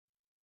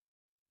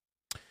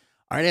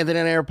All right, Anthony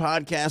on Air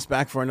podcast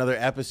back for another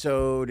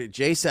episode.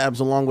 J Sab's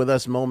along with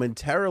us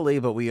momentarily,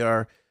 but we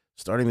are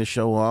starting the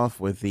show off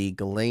with the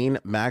Ghislaine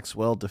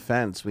Maxwell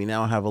defense. We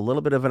now have a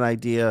little bit of an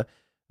idea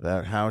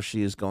about how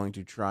she is going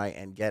to try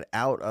and get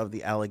out of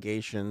the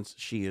allegations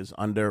she is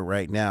under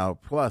right now.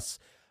 Plus,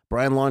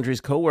 Brian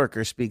Laundrie's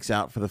coworker speaks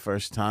out for the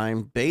first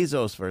time.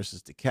 Bezos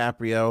versus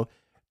DiCaprio,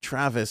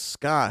 Travis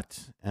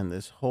Scott, and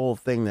this whole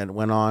thing that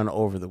went on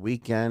over the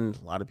weekend.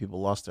 A lot of people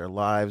lost their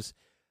lives.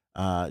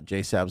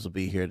 J Sabs will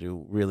be here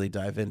to really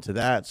dive into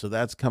that. So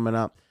that's coming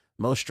up.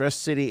 Most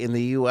stressed city in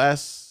the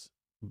U.S.,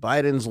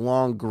 Biden's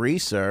long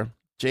greaser,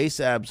 J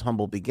Sabs'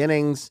 humble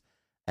beginnings,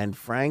 and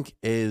Frank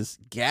is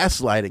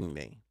gaslighting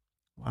me.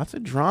 Lots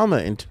of drama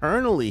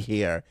internally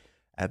here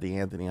at the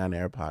Anthony on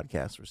Air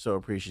podcast. We're so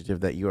appreciative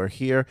that you are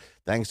here.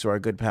 Thanks to our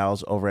good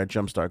pals over at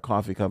Jumpstart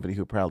Coffee Company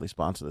who proudly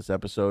sponsor this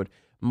episode.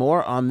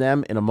 More on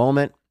them in a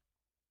moment.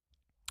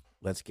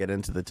 Let's get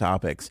into the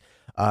topics.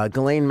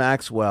 Ghislaine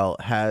Maxwell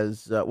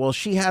has,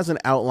 she hasn't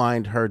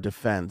outlined her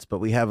defense, but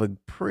we have a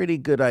pretty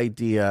good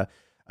idea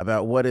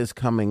about what is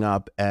coming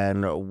up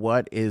and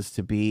what is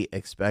to be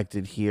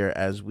expected here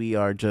as we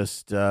are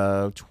just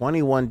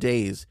 21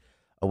 days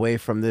away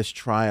from this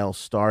trial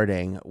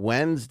starting.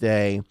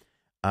 Wednesday,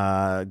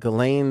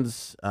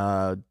 Ghislaine's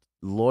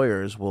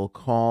lawyers will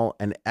call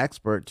an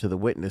expert to the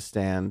witness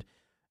stand.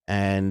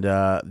 And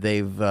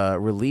they've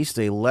released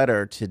a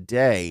letter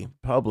today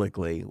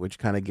publicly, which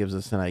kind of gives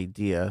us an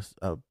idea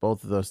of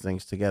both of those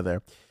things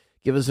together.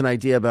 Give us an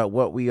idea about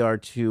what we are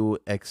to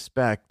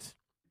expect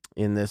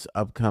in this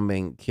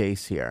upcoming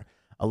case here.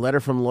 A letter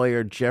from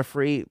lawyer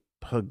Jeffrey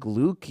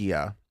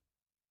Pagluccia,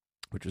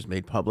 which was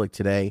made public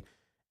today,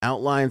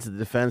 outlines the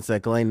defense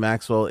that Ghislaine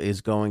Maxwell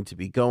is going to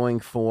be going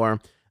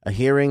for. A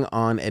hearing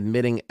on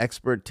admitting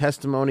expert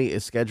testimony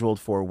is scheduled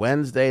for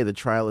Wednesday. The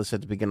trial is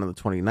set to begin on the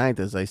 29th,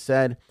 as I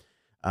said.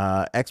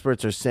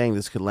 Experts are saying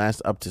this could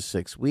last up to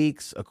 6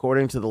 weeks.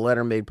 According to the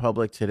letter made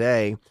public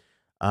today,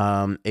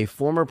 a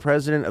former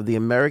president of the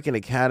American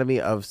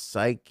Academy of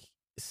Psychiatry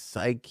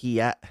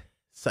and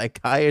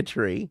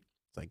Psychiatry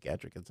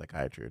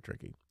are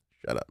tricky.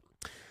 Shut up.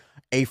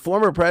 A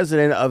former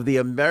president of the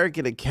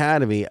American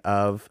Academy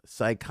of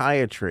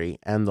Psychiatry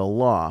and the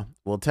Law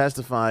will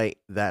testify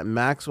that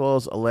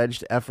Maxwell's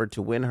alleged effort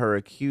to win her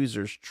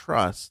accuser's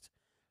trust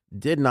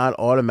did not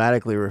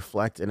automatically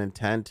reflect an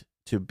intent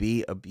to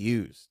be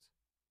abused.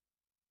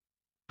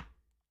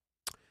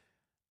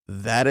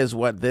 That is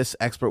what this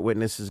expert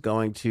witness is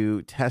going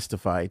to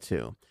testify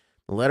to.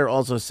 The letter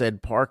also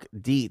said Park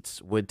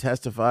Dietz would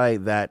testify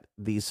that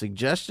the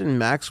suggestion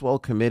Maxwell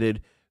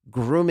committed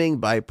grooming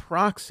by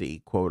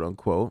proxy, quote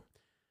unquote,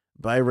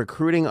 by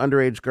recruiting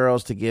underage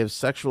girls to give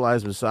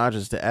sexualized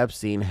massages to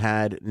Epstein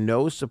had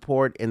no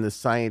support in the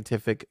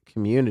scientific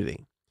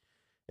community.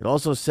 It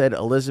also said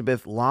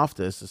Elizabeth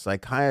Loftus, a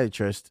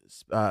psychologist,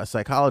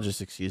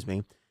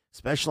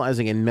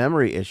 specializing in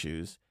memory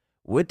issues,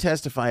 would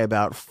testify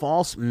about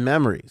false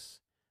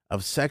memories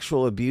of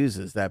sexual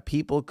abuses that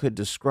people could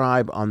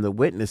describe on the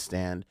witness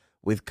stand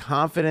with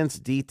confidence,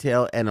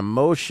 detail, and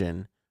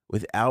emotion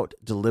without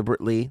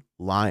deliberately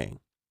lying.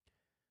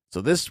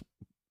 So this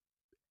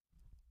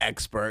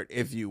expert,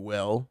 if you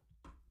will,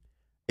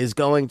 is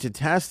going to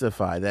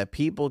testify that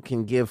people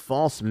can give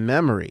false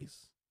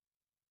memories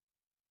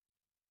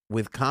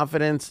with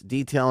confidence,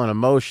 detail, and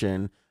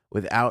emotion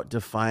without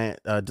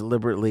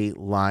deliberately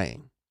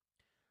lying.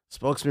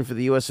 Spokesman for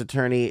the U.S.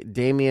 Attorney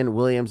Damian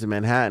Williams in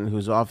Manhattan,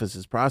 whose office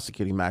is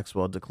prosecuting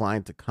Maxwell,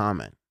 declined to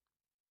comment.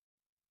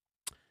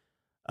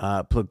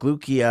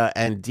 Pagluccia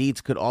and Dietz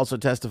could also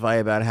testify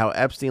about how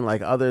Epstein,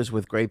 like others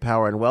with great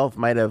power and wealth,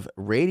 might have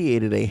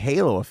radiated a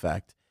halo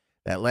effect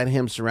that let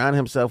him surround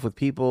himself with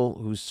people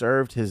who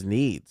served his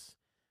needs.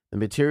 The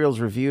materials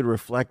reviewed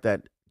reflect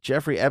that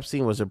Jeffrey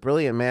Epstein was a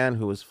brilliant man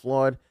who was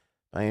flawed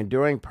by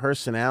enduring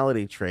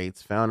personality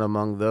traits found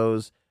among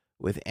those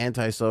with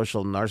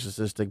antisocial,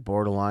 narcissistic,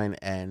 borderline,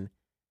 and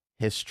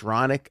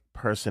histrionic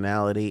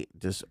personality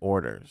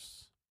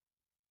disorders.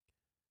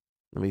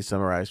 Let me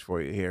summarize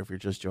for you here if you're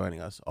just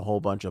joining us. A whole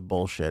bunch of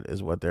bullshit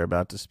is what they're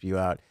about to spew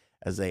out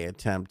as they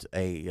attempt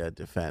a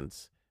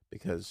defense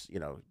because,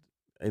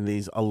 in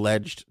these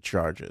alleged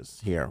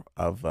charges here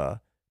of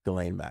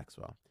Ghislaine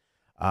Maxwell.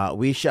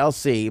 We shall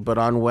see, but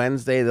on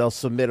Wednesday they'll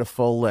submit a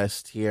full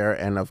list here,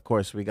 and of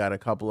course we got a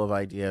couple of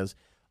ideas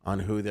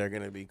on who they're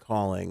going to be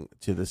calling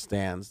to the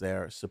stands,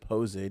 their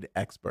supposed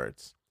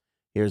experts.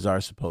 Here's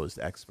our supposed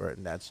expert,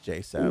 and that's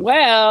J Sab.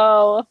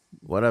 Well,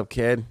 what up,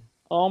 kid?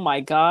 Oh my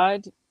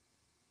God.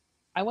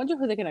 I wonder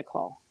who they're going to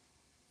call.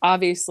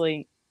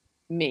 Obviously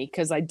me,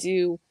 because I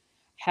do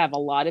have a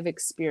lot of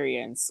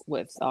experience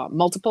with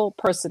multiple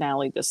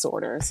personality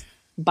disorders,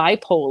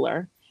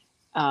 bipolar,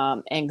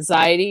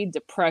 anxiety,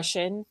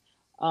 depression.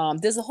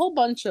 There's a whole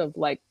bunch of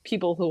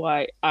people who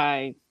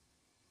I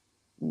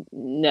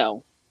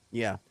know.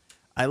 Yeah.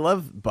 I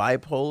love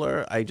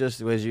bipolar.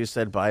 As you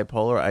said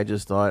bipolar, I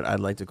just thought I'd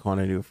like to coin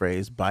a new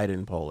phrase,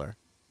 Biden polar.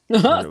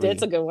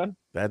 That's a good one.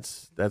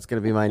 That's going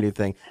to be my new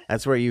thing.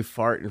 That's where you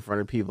fart in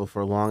front of people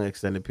for long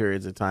extended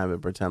periods of time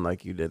and pretend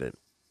like you did it.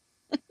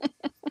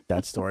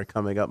 That story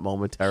coming up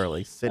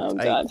momentarily. Sit Oh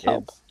tight, God,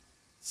 help. kids.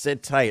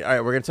 Sit tight. All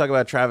right, we're going to talk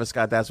about Travis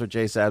Scott. That's what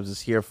J Sabs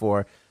is here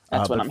for.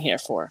 That's what But I'm here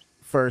for.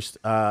 first,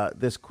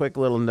 this quick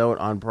little note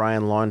on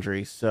Brian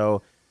Laundrie.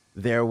 So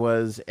there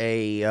was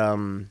a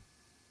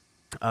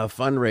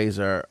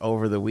fundraiser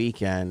over the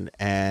weekend,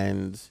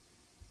 and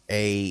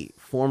a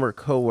former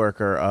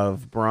coworker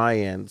of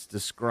Brian's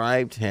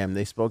described him.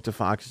 They spoke to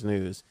Fox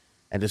News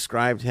and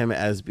described him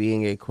as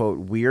being a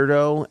quote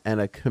weirdo and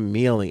a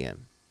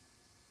chameleon.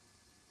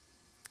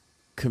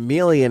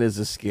 Chameleon is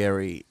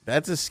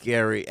that's a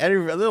scary,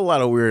 and there's a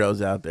lot of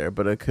weirdos out there,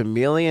 but a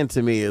chameleon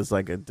to me is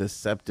like a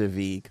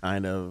deceptive-y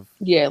kind of.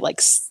 Yeah,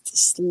 like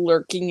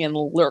lurking and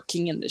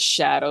lurking in the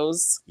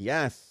shadows.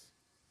 Yes.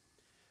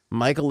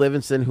 Michael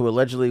Livingston, who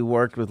allegedly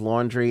worked with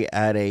Laundrie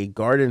at a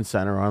garden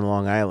center on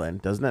Long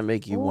Island. Doesn't that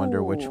make you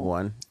wonder which Ooh.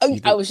 one? Oh,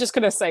 I was just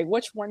gonna say,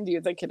 which one do you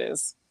think it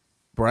is?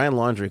 Brian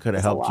Laundrie could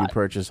have There's a helped you lot.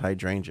 purchase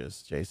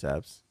hydrangeas, J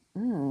Sabs.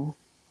 Mm,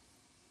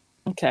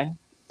 okay,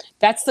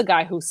 that's the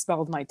guy who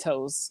spelled my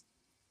toes.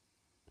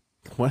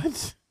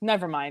 What?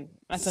 Never mind.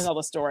 That's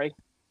another story.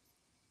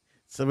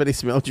 Somebody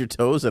smelled your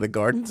toes at a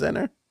garden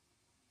center?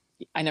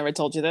 I never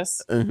told you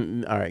this. All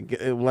right,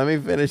 let me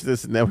finish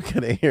this, and then we're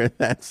gonna hear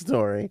that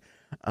story.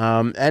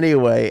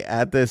 Anyway,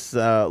 at this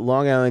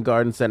Long Island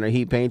Garden Center,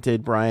 he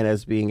painted Brian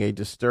as being a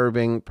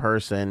disturbing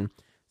person,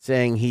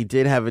 saying he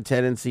did have a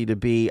tendency to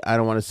be, I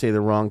don't want to say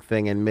the wrong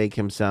thing and make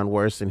him sound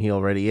worse than he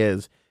already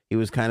is. He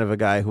was kind of a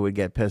guy who would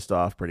get pissed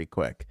off pretty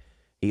quick.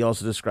 He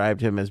also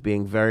described him as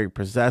being very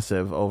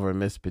possessive over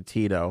Miss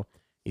Petito.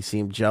 He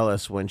seemed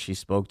jealous when she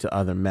spoke to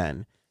other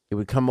men. He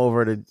would come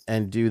over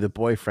and do the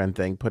boyfriend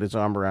thing, put his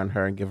arm around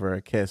her and give her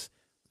a kiss.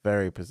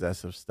 Very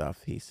possessive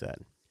stuff, he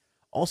said.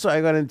 Also,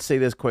 I got to say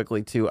this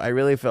quickly, too. I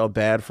really felt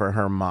bad for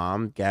her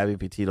mom, Gabby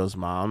Petito's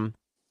mom.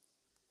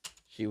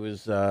 She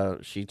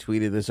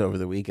tweeted this over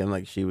the weekend,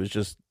 like she was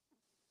just,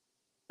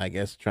 I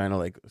guess, trying to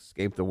like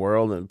escape the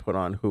world and put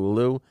on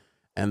Hulu.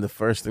 And the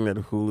first thing that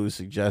Hulu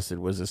suggested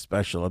was a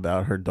special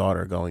about her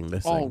daughter going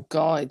missing. Oh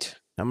God,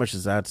 How much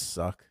does that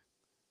suck?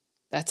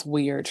 that's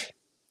weird.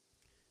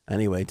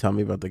 Anyway, tell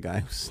me about the guy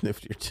who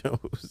sniffed your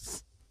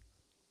toes.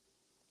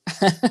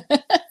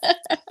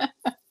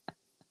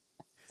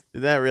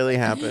 Did that really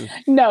happen?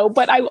 No,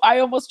 but I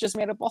almost just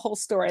made up a whole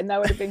story, and that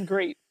would have been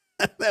great.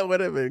 That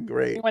would have been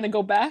great. You want to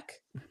go back?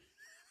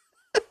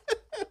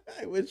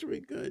 I wish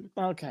we could.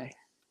 Okay.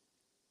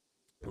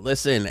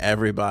 Listen,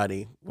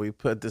 everybody, we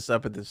put this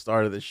up at the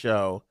start of the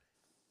show.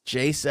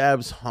 J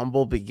Sab's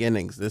humble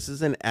beginnings. This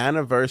is an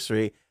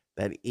anniversary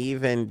that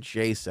even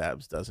J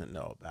Sabs doesn't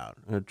know about.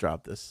 I'm going to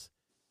drop this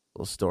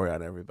little story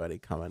on everybody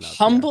coming up.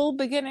 Humble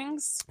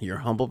beginnings? Your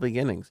humble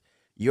beginnings.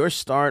 Your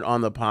start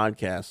on the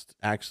podcast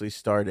actually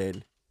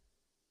started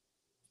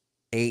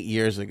 8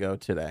 years ago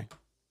today.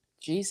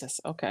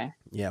 Jesus. Okay.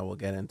 Yeah, we'll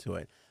get into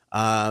it.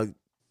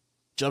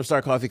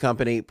 Jumpstart Coffee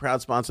Company,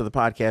 proud sponsor of the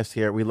podcast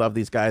here. We love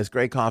these guys.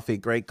 Great coffee,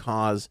 great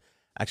cause.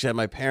 Actually, I had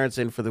my parents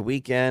in for the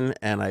weekend,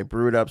 and I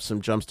brewed up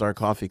some Jumpstart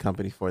Coffee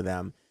Company for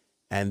them.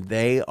 And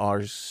they are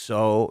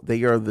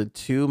the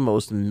two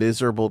most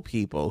miserable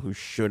people who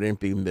shouldn't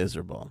be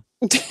miserable.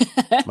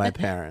 My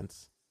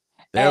parents.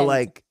 They're And,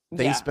 like,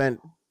 they yeah. spent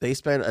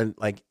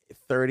like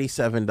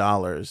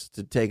 $37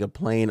 to take a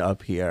plane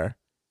up here,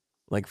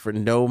 like for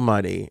no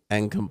money,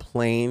 and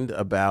complained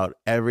about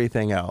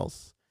everything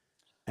else.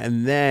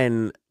 And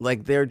then,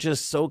 like, they're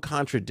just so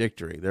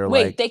contradictory. They're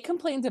Wait, like, they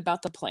complained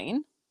about the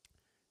plane?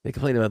 they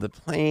complained about the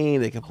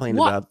plane. They complained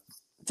What? about,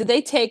 Did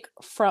they take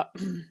from?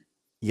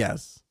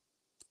 yes.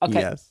 Okay.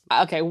 Yes.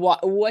 Okay.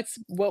 What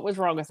was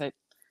wrong with it?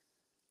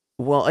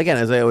 Well, again,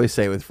 as I always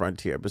say with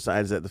Frontier,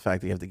 besides that, the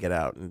fact that you have to get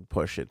out and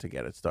push it to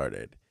get it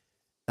started.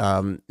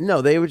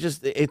 No, they were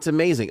just, it's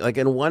amazing. Like,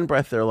 in one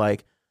breath, they're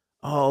like,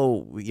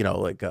 oh,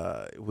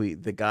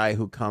 the guy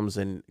who comes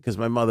in, because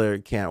my mother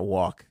can't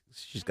walk.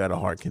 She's got a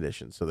heart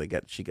condition. So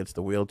she gets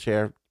the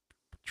wheelchair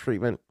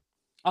treatment.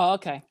 Oh,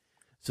 okay.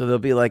 So they'll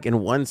be like, in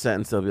one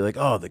sentence, they'll be like,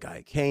 oh, the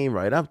guy came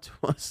right up to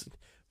us,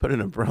 put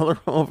an umbrella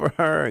over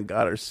her and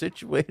got her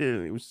situated.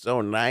 And he was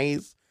so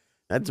nice.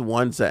 That's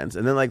one sentence.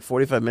 And then like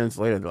 45 minutes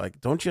later, they're like,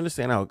 don't you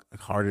understand how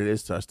hard it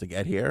is to us to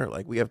get here?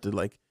 Like, we have to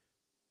like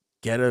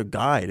get a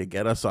guy to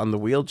get us on the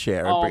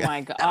wheelchair. Oh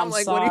my God. I'm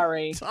like, sorry. What are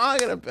you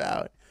talking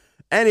about?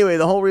 Anyway,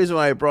 the whole reason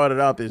why I brought it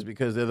up is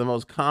because they're the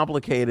most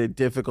complicated,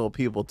 difficult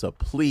people to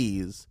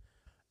please.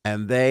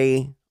 And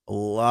they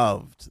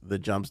loved the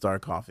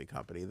Jumpstart Coffee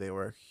Company. They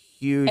were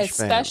huge fans.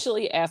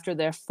 Especially after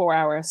their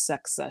 4-hour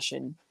sex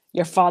session.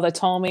 Your father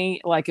told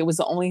me like it was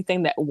the only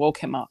thing that woke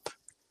him up.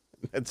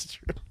 That's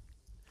true.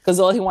 Because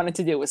all he wanted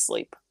to do was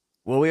sleep.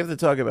 Well, we have to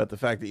talk about the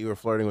fact that you were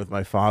flirting with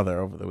my father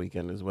over the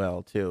weekend as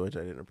well, too, which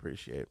I didn't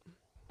appreciate.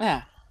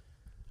 Yeah.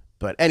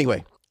 But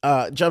anyway,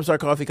 Jumpstart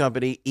Coffee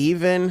Company,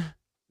 even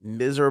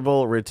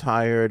miserable,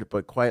 retired,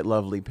 but quite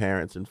lovely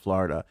parents in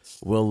Florida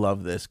will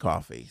love this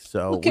coffee.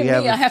 So Look at me.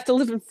 I have to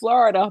live in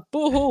Florida.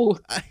 Boo-hoo.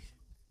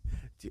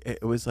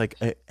 It was like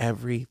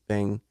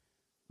everything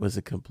was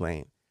a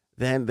complaint.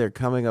 Then they're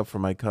coming up for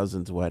my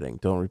cousin's wedding.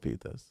 Don't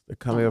repeat this. They're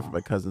coming up for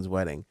my cousin's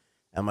wedding.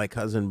 and my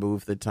cousin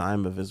moved the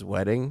time of his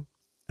wedding,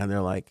 and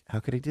they're like, "How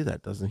could he do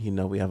that? Doesn't he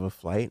know we have a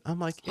flight?" I'm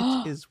like,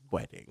 "It's his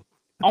wedding."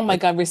 Oh my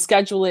Like, God,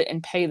 reschedule it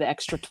and pay the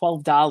extra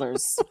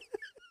 $12.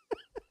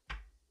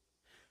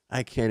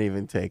 I can't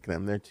even take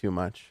them; they're too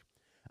much.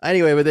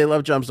 Anyway, but they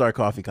love Jumpstart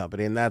Coffee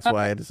Company, and that's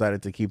why I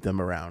decided to keep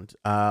them around.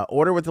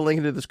 Order with the link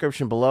in the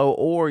description below,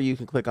 or you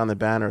can click on the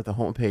banner at the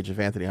homepage of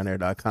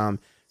AnthonyOnAir.com.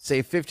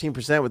 Save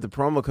 15% with the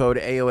promo code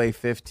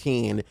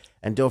AOA15.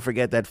 And don't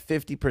forget that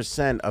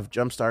 50% of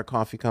Jumpstart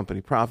Coffee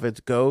Company profits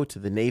go to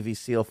the Navy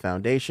SEAL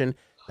Foundation.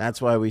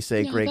 That's why we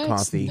say No, great that's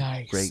coffee,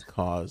 nice. great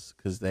cause,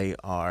 because they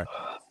are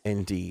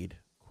indeed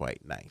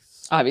quite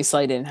nice.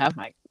 Obviously, I didn't have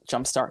my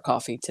Jumpstart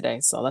coffee today,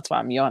 so that's why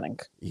I'm yawning.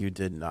 You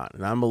did not.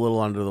 And I'm a little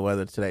under the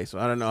weather today, so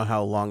I don't know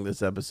how long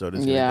this episode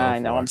is going to go Yeah, for. I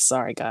know. I'm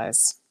sorry,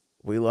 guys.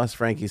 We lost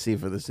Frankie C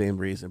for the same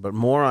reason, but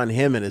more on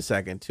him in a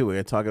second, too. We're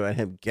going to talk about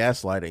him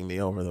gaslighting me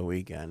over the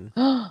weekend.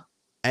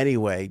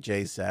 Anyway,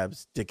 J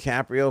Sabs,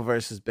 DiCaprio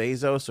versus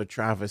Bezos or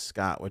Travis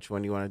Scott? Which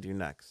one do you want to do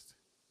next?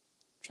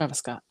 Travis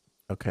Scott.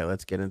 Okay,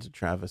 let's get into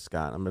Travis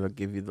Scott. I'm going to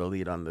give you the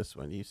lead on this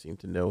one. You seem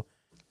to know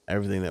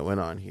everything that went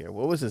on here.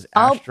 What was this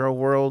Astro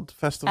World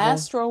Festival?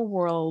 Astro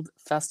World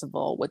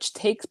Festival, which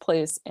takes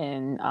place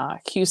in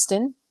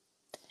Houston.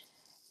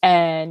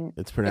 And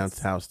it's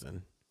pronounced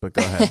Houston, but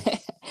go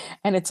ahead.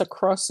 And it's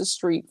across the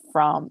street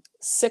from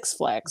Six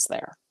Flags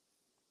there.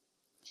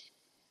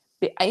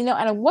 And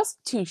I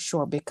wasn't too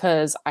sure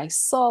because I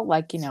saw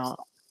like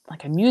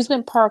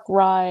amusement park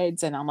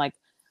rides, and I'm like,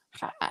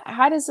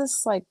 how does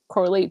this like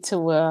correlate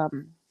to a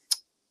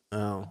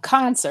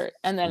concert?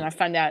 And then I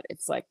found out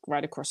it's like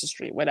right across the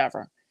street,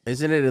 whatever.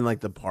 Isn't it in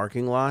like the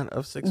parking lot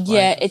of Six Flags?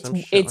 Yeah, it's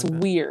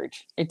weird.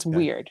 It's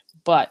weird,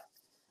 but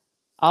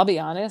I'll be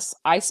honest,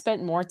 I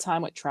spent more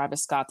time with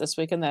Travis Scott this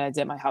weekend than I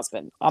did my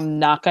husband. I'm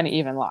not going to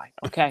even lie,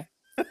 okay?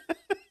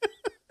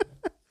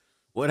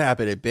 What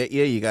happened? It bit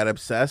you? You got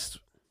obsessed?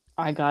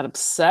 I got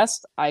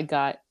obsessed.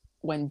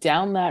 Went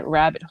down that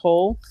rabbit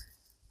hole.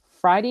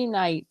 Friday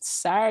night,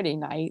 Saturday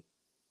night,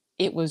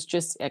 it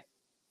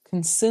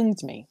consumed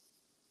me.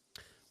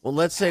 Well,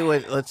 let's say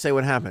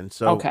what happened.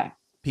 So okay.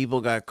 People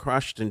got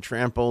crushed and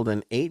trampled,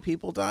 and 8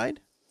 people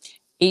died?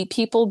 8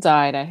 people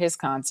died at his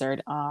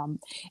concert. And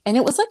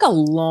it was like a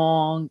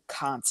long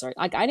concert.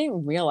 Like, I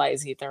didn't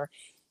realize either,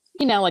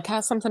 like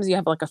how sometimes you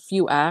have like a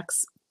few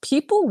acts.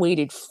 People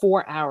waited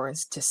 4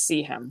 hours to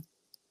see him.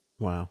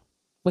 Wow.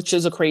 Which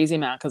is a crazy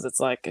amount because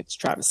it's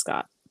Travis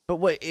Scott. But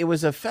wait, it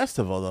was a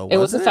festival though, wasn't it?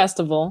 Was a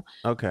festival.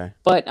 Okay.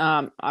 But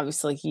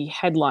obviously he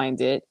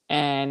headlined it,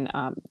 and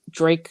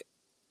Drake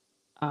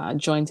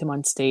joined him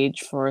on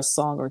stage for a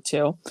song or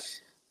two.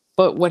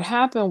 But what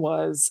happened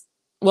was,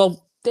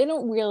 well, they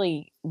don't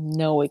really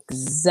know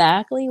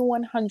exactly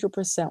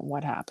 100%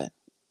 what happened.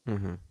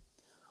 Mm-hmm.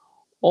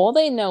 All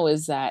they know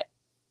is that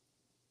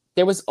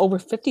there was over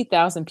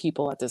 50,000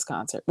 people at this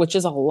concert, which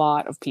is a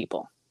lot of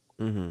people.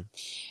 Mm-hmm.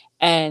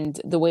 And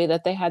the way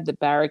that they had the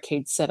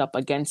barricade set up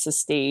against the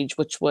stage,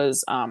 which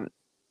was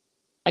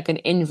like an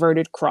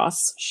inverted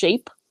cross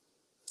shape,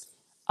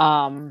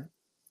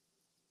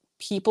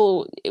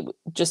 people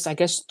just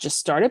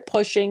started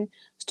pushing,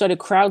 started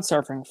crowd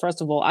surfing. First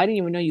of all, I didn't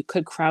even know you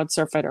could crowd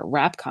surf at a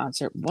rap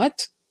concert.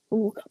 What?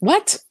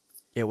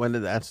 Yeah, when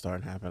did that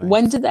start happening?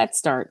 When did that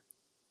start?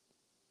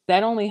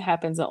 That only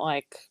happens at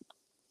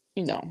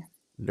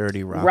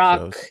Dirty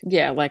rock shows.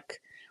 Yeah, like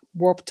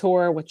Warped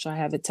Tour, which I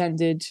have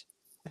attended,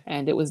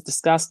 and it was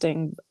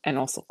disgusting and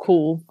also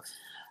cool.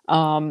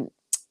 But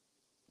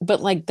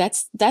like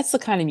that's the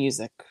kind of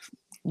music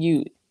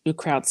you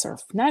crowd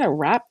surf, not a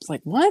rap.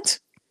 Like what?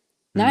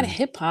 Not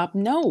hip hop.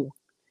 No,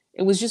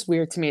 it was just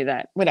weird to me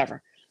that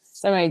whatever.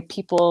 So anyway,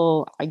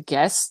 people I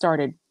guess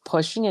started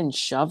pushing and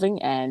shoving,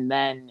 and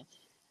then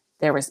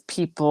there was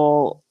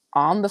people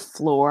on the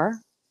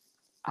floor.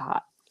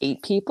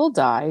 8 people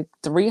died.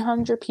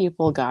 300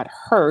 people got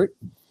hurt.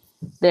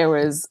 There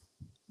was,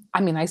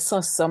 I saw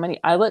so many.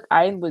 I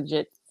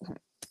legit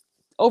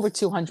over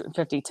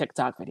 250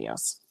 TikTok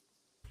videos.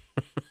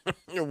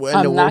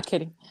 I'm not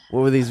kidding.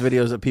 What were these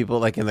videos of people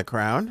like in the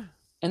crowd?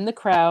 In the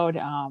crowd,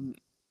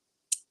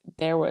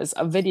 there was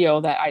a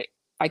video that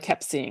I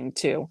kept seeing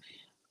too,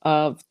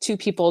 of 2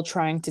 people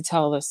trying to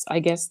tell us, I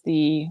guess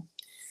the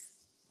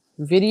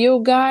video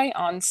guy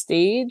on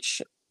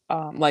stage,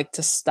 like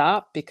to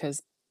stop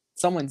because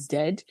someone's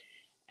dead,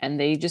 and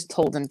they just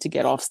told him to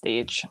get off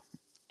stage.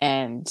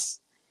 And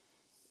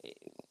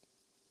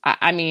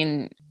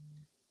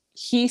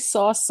he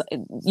saw,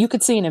 you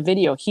could see in a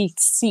video, he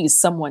sees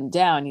someone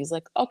down. He's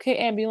like, okay,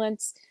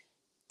 ambulance,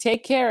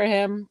 take care of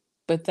him.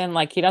 But then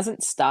like, he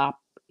doesn't stop.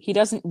 He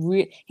didn't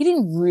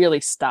really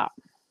stop.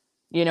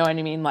 You know what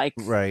I mean? Like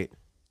right.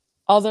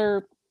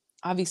 Other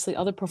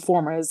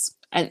performers,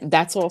 and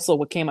that's also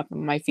what came up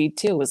in my feed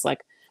too, was like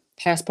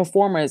past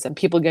performers and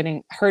people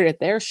getting hurt at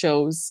their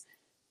shows.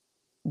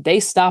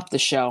 They stop the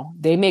show.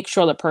 They make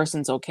sure the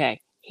person's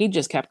okay. He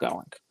just kept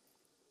going.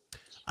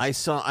 I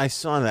saw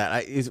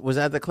that. Was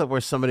that the clip where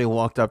somebody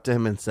walked up to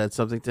him and said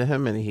something to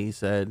him, and he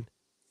said,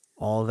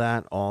 "All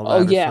that."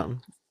 Oh yeah,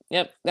 something?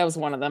 Yep, that was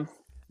one of them.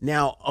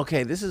 Now,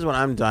 okay, this is what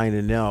I'm dying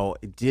to know.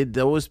 Did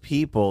those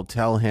people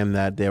tell him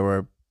that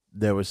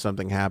there was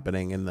something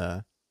happening in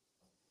the?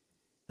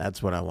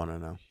 That's what I want to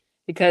know.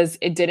 Because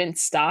it didn't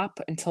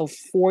stop until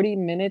 40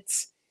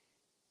 minutes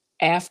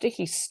after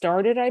he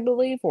started, I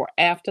believe, or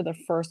after the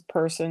first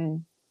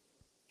person,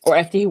 or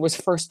after he was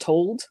first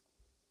told.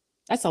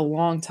 That's a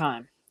long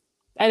time.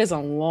 That is a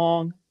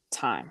long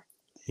time.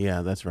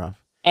 Yeah, that's rough.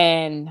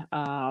 And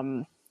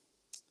I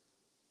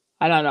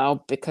don't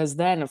know, because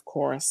then, of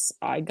course,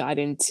 I got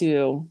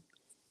into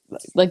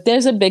like,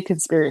 there's a big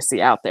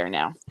conspiracy out there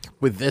now.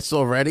 With this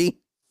already,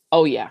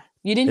 Oh, yeah.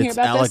 You didn't hear it's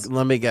about Alec. this?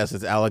 Let me guess,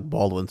 it's Alec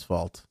Baldwin's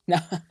fault. No,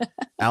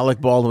 Alec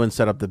Baldwin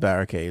set up the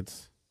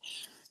barricades.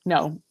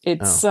 no.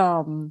 It's,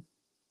 Oh.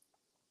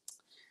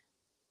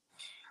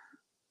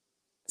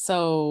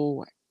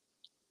 So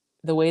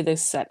the way they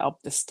set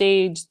up the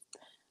stage,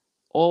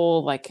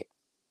 all like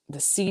the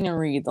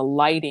scenery, the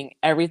lighting,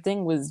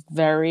 everything was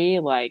very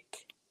like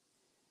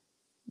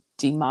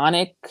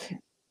demonic,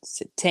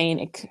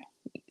 satanic.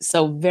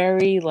 So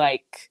very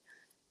like,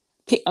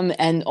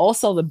 and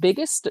also the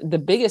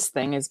biggest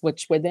thing is,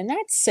 which where they're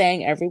not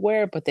saying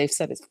everywhere, but they've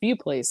said a few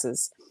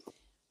places.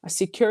 A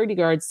security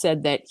guard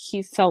said that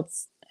he felt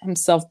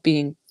himself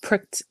being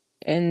pricked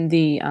in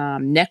the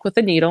neck with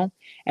a needle,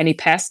 and he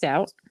passed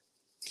out.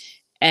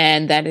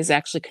 And that is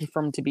actually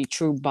confirmed to be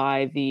true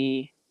by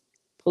the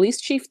police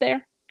chief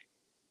there.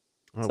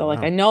 Oh, So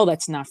like, wow. I know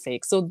that's not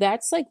fake. So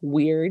that's like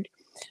weird.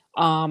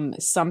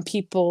 Some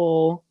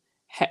people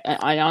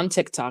on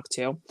TikTok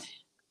too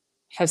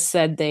have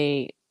said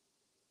they,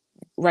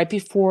 right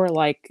before,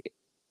 like,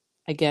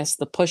 I guess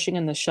the pushing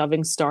and the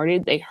shoving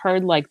started, they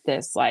heard like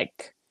this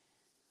like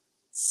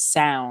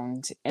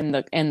sound in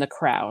the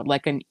crowd,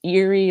 like an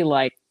eerie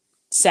like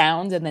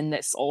sound, and then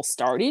this all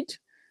started.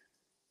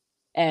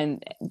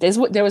 And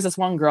there was this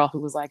one girl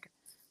who was like,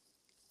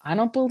 I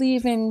don't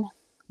believe in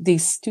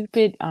these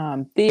stupid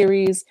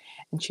theories.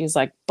 And she's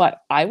like,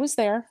 but I was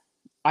there.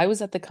 I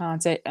was at the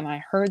concert and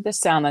I heard this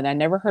sound that I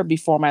never heard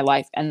before in my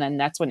life. And then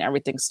that's when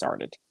everything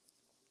started.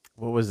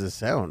 What was the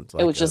sound?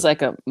 It was just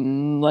like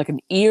like an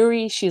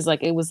eerie. She's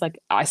like, it was like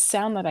a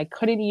sound that I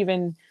couldn't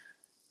even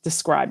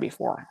describe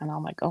before. And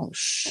I'm like, oh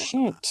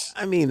shit.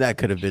 I mean, that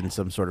could have been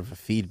some sort of a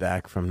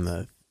feedback from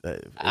the.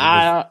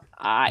 I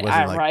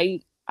wasn't like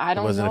right. I it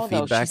don't wasn't know a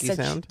though. feedbacky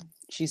sound.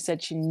 She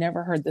said she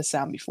never heard this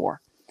sound before.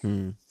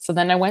 Hmm. So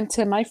then I went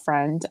to my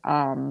friend,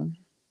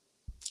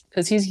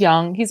 because he's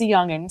young, he's a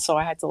youngin, so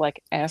I had to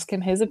like ask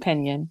him his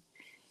opinion.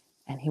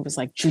 And he was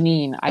like,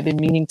 Janine, I've been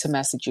meaning to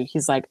message you.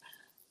 He's like,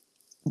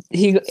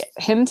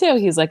 him too.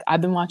 He's like,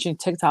 I've been watching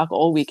TikTok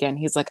all weekend.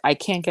 He's like, I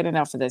can't get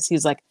enough of this.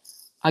 He's like,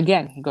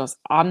 again, he goes,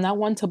 I'm not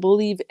one to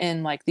believe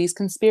in like these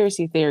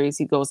conspiracy theories.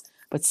 He goes,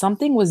 but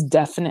something was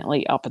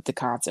definitely up at the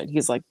concert.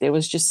 He's like, there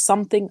was just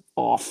something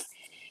off.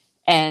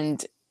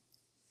 And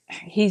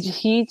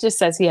he just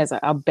says he has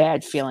a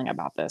bad feeling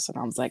about this. And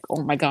I was like,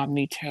 oh my God,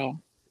 me too.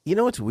 You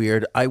know what's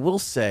weird? I will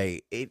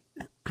say it.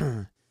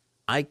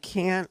 I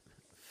can't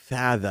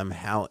fathom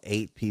how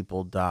 8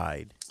 people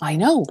died I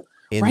know,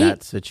 in right?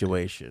 that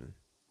situation.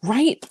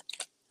 Right.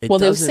 It Well,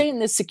 they were doesn't. saying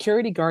the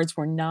security guards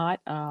were not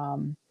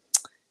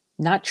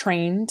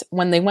trained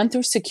when they went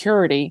through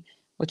security,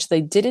 which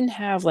they didn't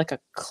have like a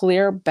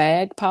clear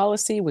bag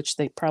policy, which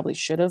they probably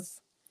should have,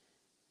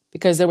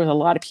 because there was a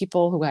lot of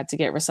people who had to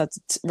get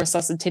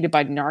resuscitated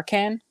by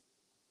Narcan.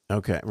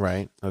 Okay.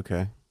 Right.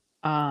 Okay.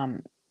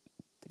 The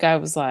guy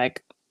was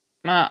like,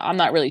 I'm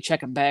not really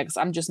checking bags.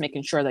 I'm just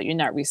making sure that you're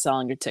not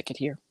reselling your ticket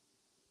here.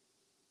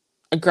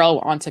 A girl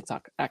on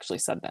TikTok actually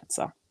said that.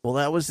 So, Well,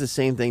 that was the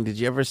same thing. Did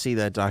you ever see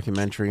that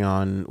documentary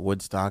on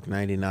Woodstock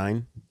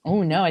 '99?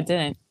 oh no, I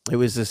didn't. It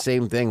was the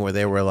same thing where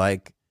they were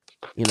like,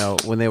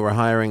 when they were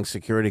hiring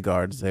security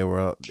guards, it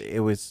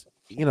was,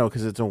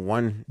 because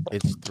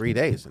it's 3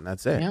 days and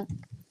that's it. Yeah.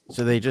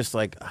 So they just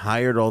like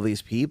hired all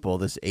these people,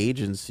 this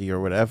agency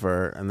or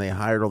whatever, and they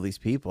hired all these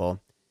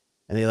people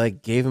and they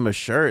like gave him a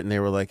shirt and they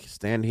were like,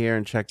 stand here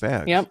and check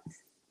bags. Yep.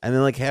 And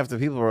then like half the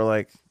people were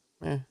like,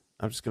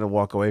 I'm just going to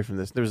walk away from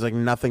this. There was like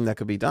nothing that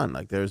could be done.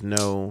 Like there's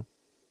no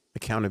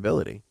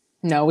accountability.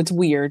 No, it's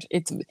weird.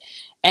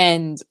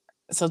 And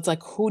so it's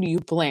like, who do you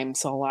blame?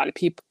 So a lot of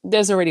people,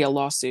 there's already a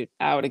lawsuit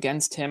out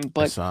against him, I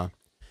but saw.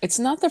 it's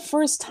not the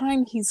first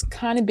time he's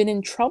kind of been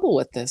in trouble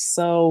with this.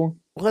 So,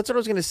 Well, that's what I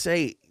was going to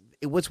say.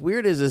 What's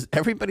weird is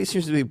everybody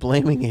seems to be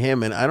blaming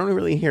him, and I don't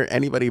really hear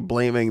anybody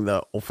blaming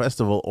the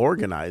festival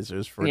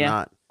organizers for Yeah.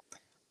 not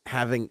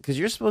having, because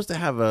you're supposed to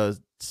have a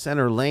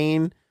center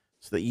lane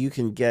so that you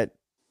can get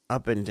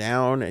up and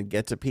down and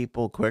get to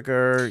people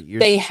quicker.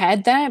 they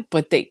had that,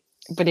 but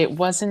it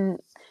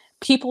wasn't,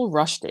 people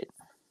rushed it.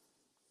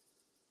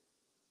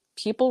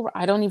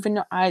 I don't even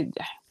know.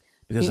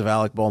 Because of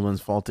Alec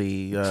Baldwin's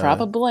faulty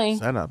Probably.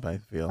 setup, I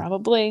feel.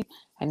 Probably.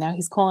 And now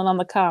he's calling on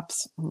the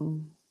cops.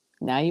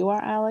 Now you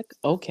are, Alec?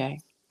 Okay.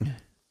 He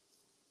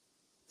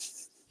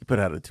put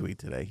out a tweet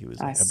today. He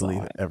was I like, I saw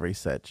believe it. every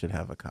set should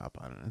have a cop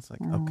on it. It's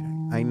like, okay,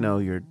 I know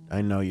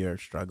you're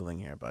struggling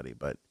here, buddy,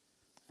 but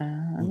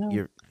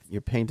No.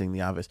 you're painting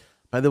the obvious.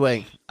 By the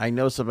way, I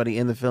know somebody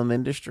in the film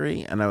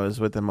industry, and I was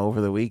with them over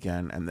the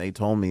weekend, and they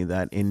told me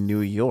that in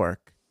New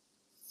York,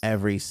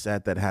 every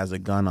set that has a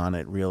gun on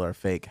it, real or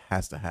fake,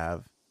 has to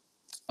have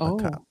Oh,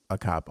 a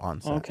cop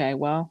on set, okay.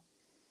 Well,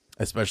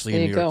 especially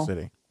there in you New York go.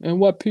 City. And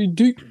what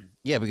PD?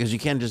 Yeah, because you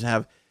can't just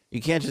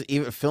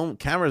even film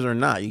cameras or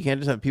not. You can't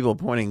just have people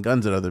pointing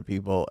guns at other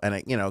people, and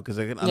because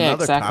Yeah,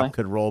 another cop exactly.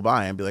 could roll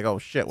by and be like, "Oh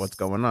shit, what's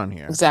going on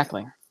here?"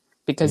 Exactly. You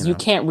Because you know.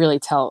 can't really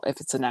tell if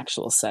it's an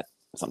actual set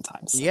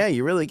sometimes. Yeah,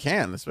 you really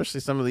can, especially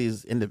some of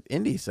these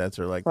indie sets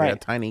are like they got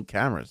Right. tiny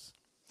cameras.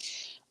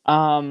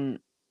 Um,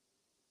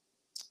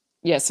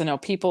 yeah, so no,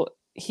 people,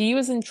 he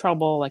was in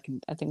trouble like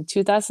I think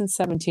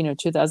 2017 or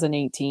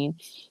 2018.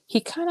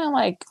 He kind of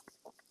like,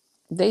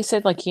 they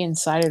said like he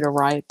incited a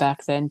riot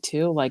back then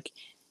too. Like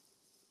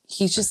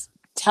he's just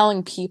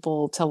telling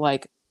people to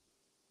like,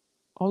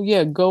 oh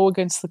yeah, go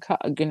against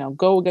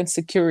go against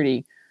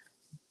security,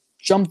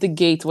 jump the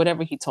gates,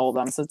 whatever he told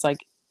them. So it's like,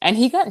 and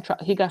he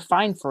got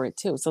fined for it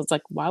too. So it's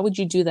like, why would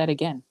you do that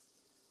again?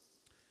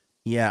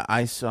 Yeah,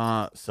 I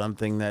saw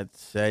something that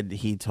said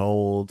he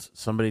told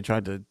somebody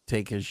tried to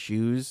take his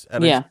shoes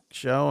at a Yeah.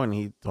 show, and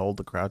he told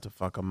the crowd to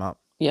fuck him up.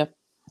 Yep.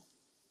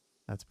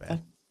 That's Uh,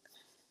 bad.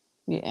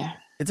 yeah.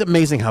 It's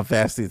amazing how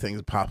fast these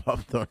things pop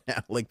up though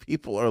now. Like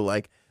people are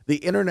like the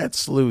internet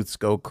sleuths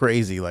go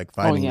crazy like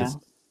Oh finding yeah. this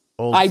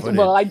old I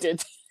footage.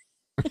 did.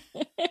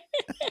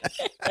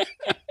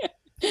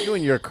 You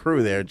and your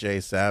crew there, Jay I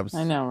Sabs,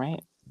 know,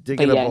 right? But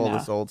digging up yeah, all no.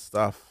 this old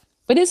stuff.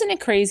 But isn't it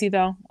crazy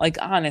though? Like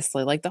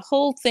honestly, like the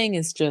whole thing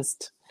is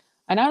just,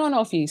 and I don't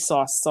know if you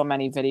saw so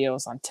many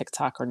videos on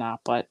TikTok or not,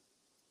 but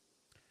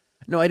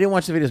No, I didn't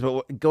watch the videos,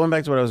 but going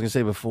back to what I was going to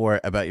say before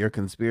about your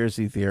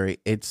conspiracy theory,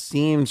 it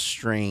seems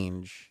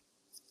strange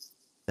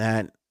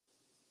that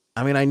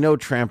I mean, I know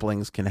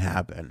tramplings can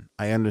happen.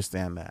 I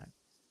understand that.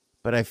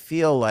 But I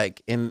feel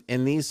like in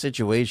these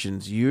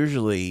situations,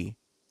 usually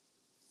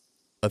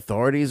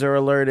authorities are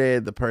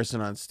alerted, the person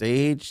on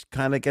stage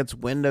kind of gets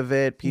wind of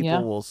it, yeah,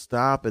 people will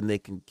stop and they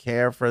can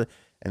care for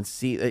and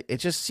see it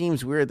just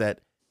seems weird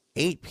that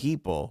eight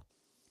people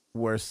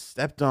were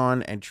stepped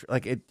on and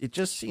like it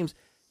just seems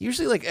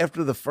usually like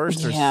after the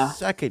first or yeah.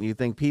 second you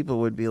think people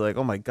would be like,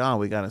 "Oh my god,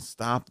 we got to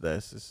stop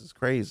this is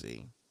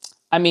crazy."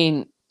 I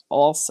mean,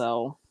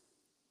 also,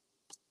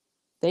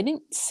 they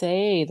didn't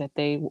say that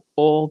they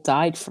all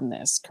died from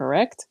this,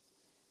 correct?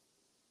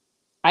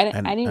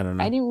 And I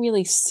don't I know. didn't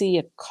really see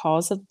a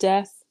cause of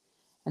death,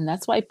 and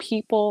that's why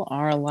people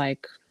are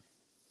like,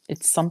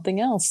 it's something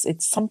else.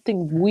 It's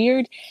something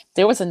weird.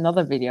 There was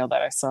another video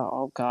that I saw.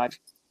 Oh God.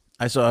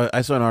 I saw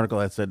an article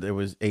that said there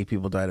was eight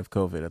people died of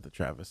COVID at the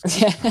Travis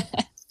Scott Yeah.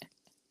 concert.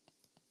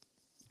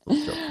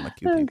 Little joke for my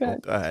cute Oh people.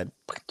 God. Go ahead.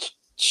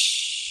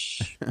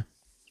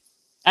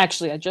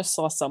 Actually, I just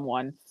saw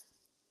someone,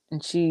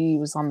 and she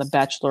was on The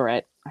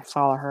Bachelorette. I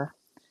follow her,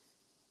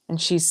 and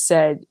she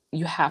said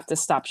you have to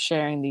stop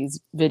sharing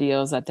these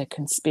videos that the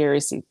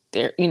conspiracy,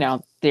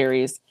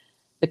 theories.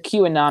 The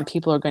QAnon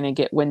people are going to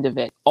get wind of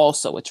it.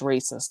 Also, it's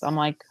racist. I'm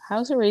like,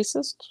 how's it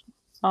racist?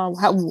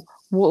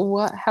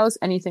 What? How's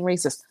anything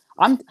racist?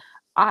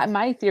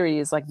 My theory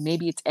is like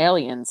maybe it's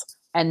aliens,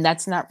 and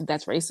that's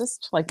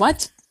racist. Like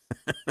what?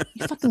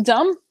 You fucking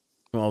dumb.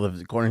 Well,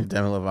 according to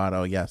Demi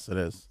Lovato, yes, it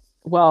is.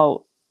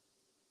 Well,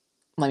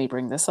 let me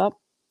bring this up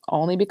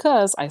only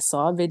because I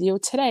saw a video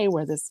today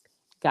where this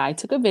guy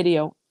took a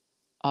video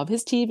of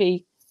his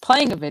TV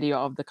playing a video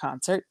of the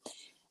concert,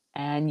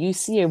 and you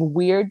see a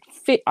weird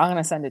fit. I'm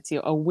gonna send it to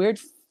you. A weird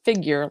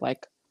figure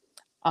like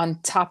on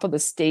top of the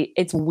stage.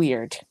 It's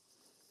weird,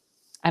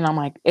 and I'm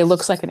like, it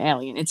looks like an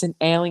alien. It's an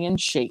alien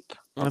shape.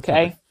 That's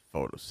probably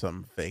Okay.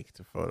 some fake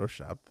to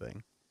Photoshop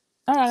thing.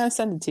 All right, I'm gonna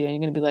send it to you. You're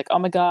gonna be like, oh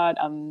my god,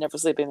 I'm never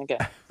sleeping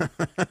again.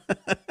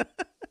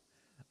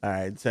 All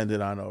right, send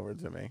it on over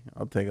to me.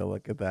 I'll take a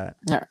look at that.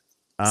 All right.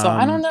 So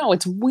I don't Um, know.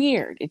 It's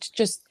weird. It's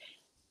just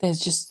there's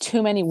just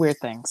too many weird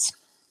things.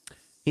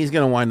 he's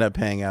gonna wind up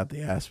paying out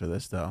the ass for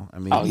this, though. I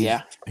mean, Oh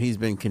yeah, he's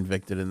been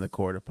convicted in the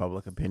court of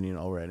public opinion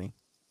already.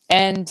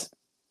 and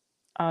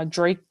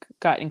Drake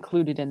got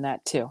included in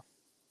that too.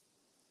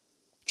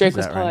 Is Drake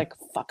was that probably right?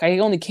 like, "Fuck, I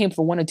only came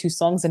for one or two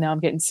songs, and now I'm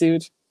getting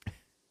sued."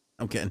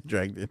 I'm getting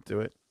dragged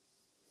into it.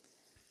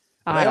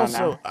 But I don't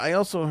know. I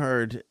also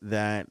heard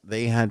that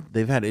they've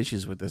had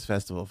issues with this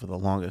festival for the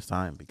longest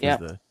time because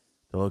Yep,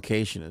 the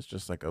location is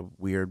just like a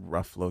weird,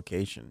 rough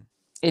location.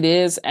 it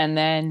is. And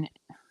then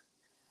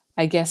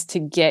I guess to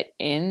get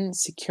in,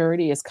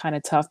 security is kind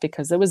of tough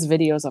because there was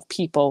videos of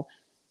people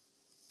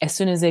as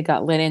soon as they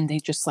got let in, they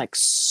just like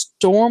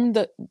stormed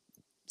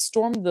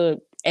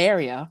the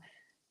area,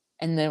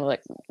 and they were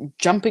like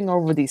jumping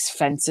over these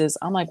fences.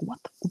 I'm like, what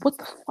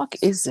the fuck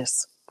is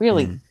this?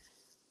 Really? Mm.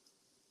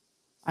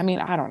 I mean,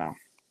 I don't know.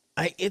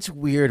 It's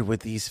weird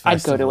with these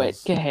I'd go to it.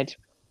 festivals. Go ahead.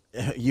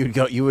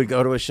 You would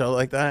go to a show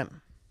like that?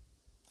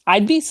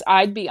 I'd be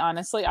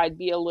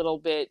a little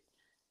bit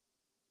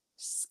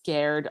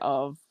scared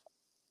of,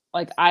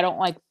 like, I don't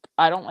like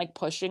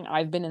pushing.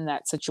 I've been in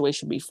that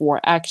situation before,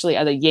 actually,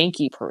 at a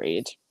Yankee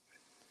parade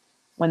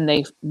when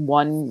they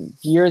won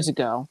years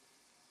ago.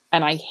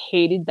 and I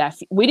hated that.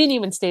 We didn't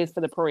even stay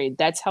for the parade.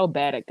 That's how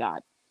bad it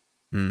got.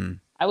 Hmm.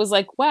 I was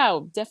like,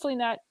 wow, definitely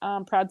not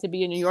proud to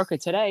be a New Yorker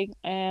today,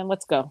 and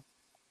let's go.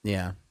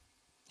 Yeah.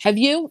 Have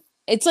you?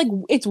 It's like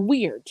it's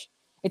weird.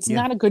 It's Yeah.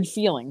 not a good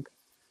feeling.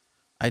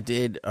 I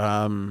did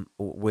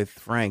with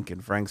Frank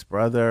and Frank's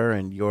brother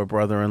and your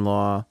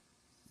brother-in-law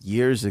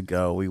years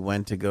ago. We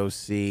went to go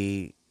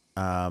see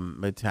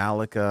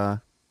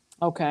Metallica,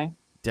 Okay.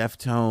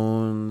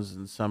 Deftones,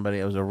 and somebody.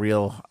 It was a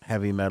real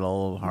heavy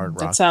metal hard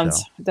That rock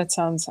sounds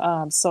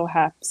show. so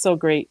happy, so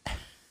great.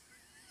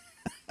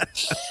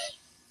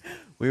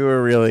 We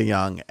were really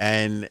young,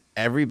 and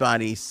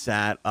everybody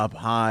sat up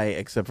high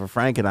except for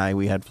Frank and I.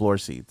 We had floor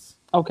seats.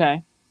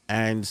 Okay.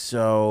 And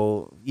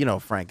so,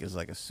 Frank is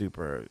like a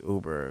super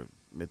uber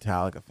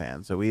Metallica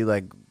fan. So we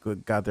like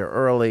got there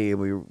early and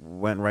we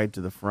went right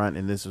to the front.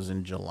 And this was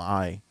in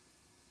July,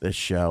 this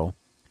show.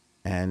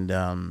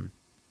 And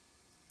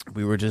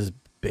we were just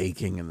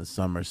baking in the Oh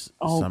summer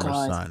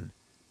God. sun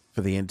for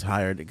the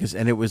entire because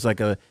and it was like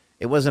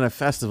it wasn't a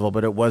festival,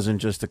 but it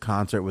wasn't just a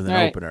concert with an All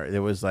right. opener.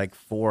 There was like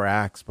 4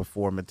 acts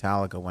before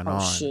Metallica went Oh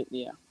on. shit.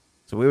 Yeah.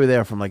 So we were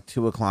there from like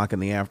 2 o'clock in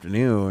the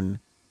afternoon,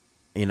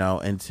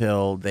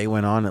 until they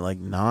went on at like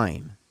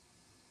 9.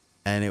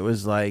 And it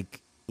was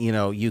like,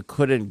 you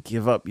couldn't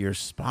give up your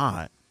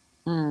spot.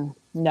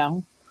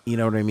 No. You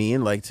know what I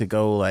mean? Like to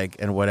go like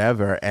and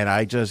whatever.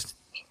 And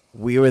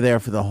we were there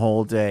for the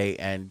whole day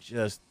and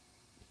just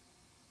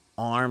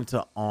arm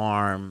to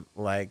arm,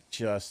 like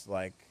just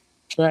like,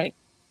 Right.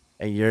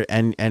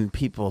 and and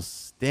people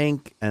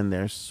stink and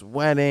they're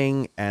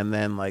sweating and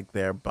then like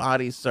their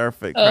body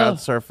surfing, crowd Oh,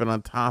 surfing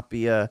on top of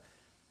you.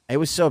 It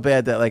was so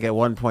bad that like at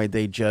one point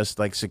they just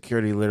like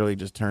security literally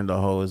just turned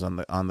the hose on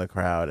the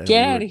crowd and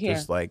get we out were of here.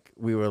 just like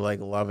we were like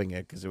loving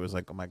it because it was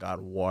like oh my god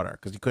water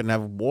because you couldn't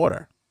have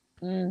water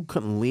Mm,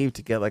 couldn't leave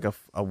to get like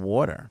a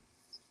water.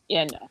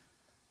 yeah.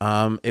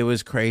 No. It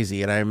was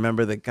crazy and I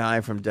remember the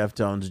guy from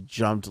Deftones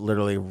jumped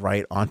literally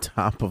right on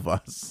top of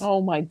us.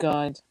 Oh my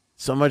God.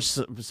 So much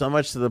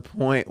to the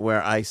point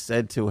where I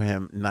said to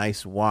him,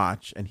 "Nice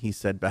watch," and he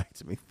said back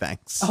to me,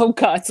 "Thanks." Oh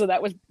God. So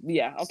that was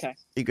yeah. Okay.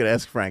 You could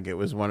ask Frank. It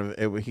was one of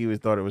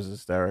it. Thought it was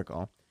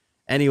hysterical.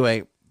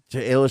 Anyway,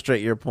 to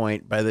illustrate your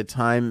point, by the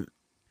time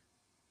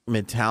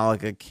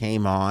Metallica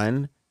came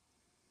on,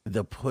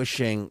 the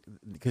pushing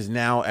because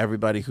now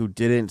everybody who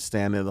didn't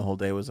stand there the whole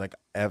day was like,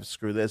 "F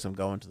screw this, I'm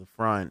going to the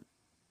front."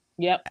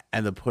 Yep.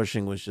 And the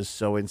pushing was just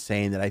so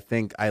insane that I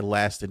think I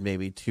lasted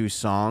maybe 2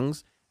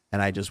 songs,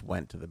 and I just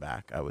went to the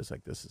back. I was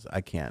like, "This is I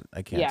can't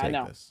Yeah. I take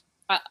know. this."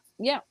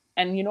 Yeah.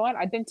 And you know what?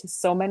 I've been to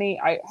so many.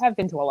 I have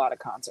been to a lot of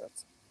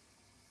concerts,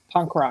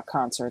 punk rock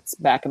concerts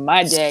back in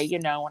my day.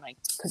 When I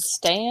could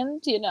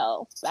stand.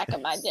 Back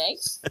in my day.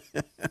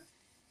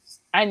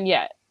 And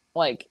yet,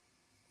 like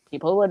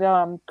people would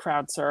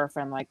crowd surf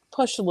and like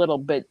push a little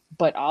bit,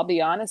 but I'll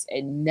be honest,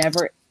 it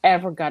never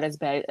ever got as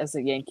bad as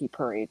the Yankee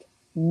Parade.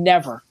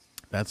 Never.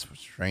 That's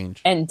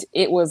strange. And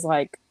it was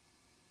like,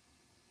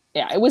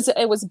 yeah, it was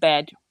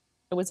bad.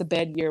 It was a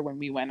bad year when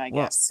we went. I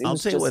Well, guess it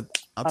was just I'll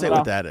I tell don't you what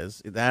know. that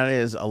is. That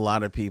is a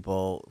lot of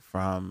people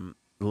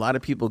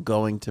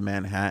going to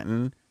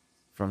Manhattan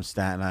from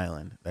Staten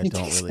Island that You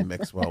don't think really so?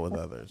 mix well with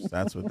others.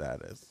 That's what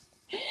that is.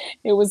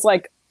 It was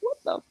like,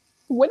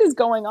 what is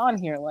going on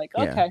here? Like,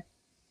 Yeah. okay,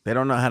 They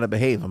don't know how to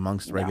behave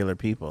amongst no, regular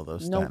people,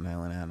 those nope, Staten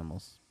Island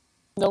animals.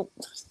 nope.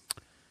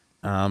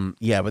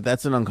 Yeah, but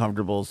that's an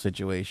uncomfortable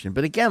situation.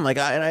 But again, like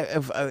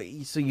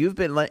so you've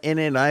been in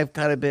it. I've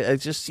kind of been. It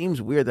just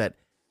seems weird that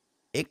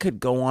it could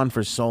go on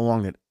for so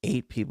long that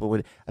 8 people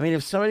would. I mean,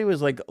 if somebody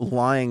was like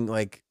lying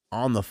like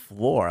on the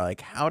floor,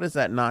 like how does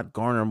that not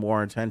garner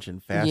more attention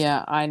faster?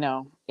 Yeah, I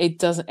know. It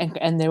doesn't,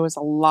 and there was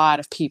a lot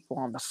of people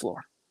on the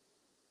floor.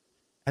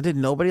 And did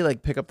nobody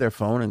like pick up their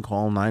phone and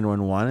call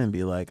 911 and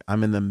be like,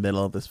 "I'm in the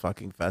middle of this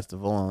fucking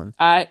festival," and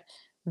I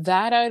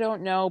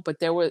don't know, but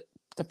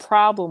the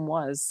problem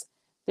was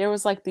there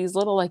was like these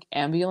little like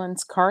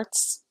ambulance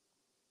carts,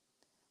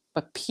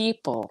 but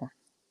people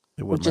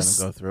they were wouldn't let him just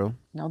go through?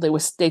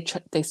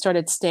 they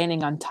started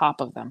standing on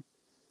top of them.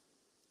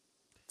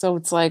 So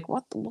it's like,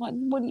 what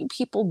are you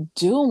people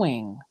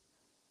doing?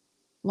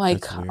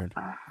 Like, That's weird.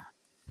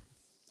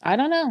 I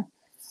don't know.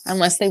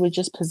 Unless they were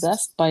just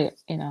possessed by,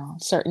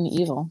 certain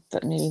evil.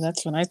 That maybe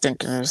that's what I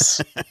think it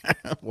is.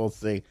 We'll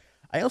see.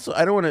 I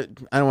don't want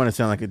to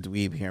sound like a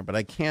dweeb here, but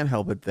I can't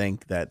help but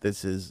think that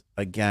this is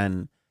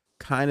again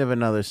kind of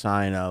another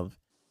sign of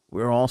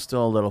we're all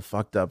still a little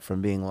fucked up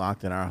from being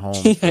locked in our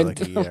homes for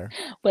like a year.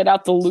 Let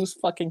out the loose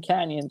fucking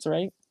canyons,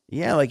 right?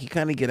 Yeah, like you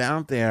kind of get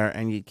out there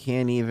and you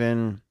can't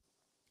even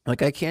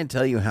like I can't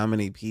tell you how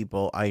many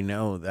people I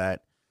know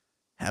that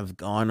have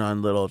gone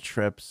on little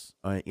trips,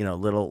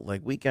 little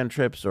like weekend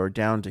trips or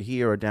down to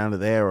here or down to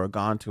there or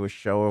gone to a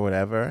show or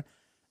whatever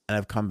and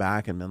I've come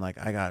back and been like,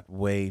 I got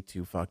way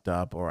too fucked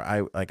up, or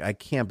I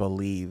can't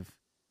believe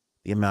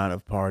the amount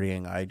of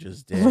partying I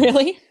just did.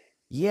 Really?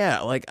 Yeah,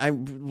 like I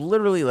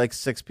literally like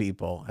 6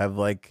 people have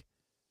like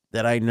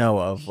that I know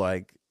of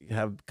like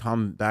have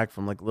come back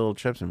from like little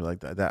trips and be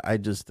like that.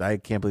 I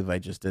can't believe I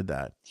just did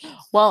that.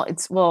 Well,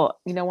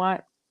 you know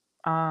what?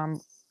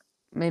 um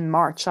in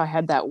March I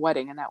had that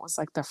wedding, and that was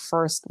like the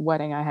first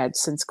wedding I had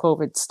since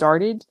COVID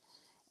started,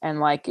 and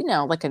like,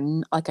 like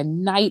a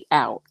night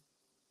out,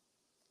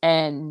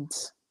 and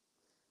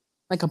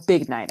like a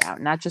big night out,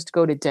 not just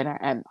go to dinner.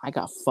 And I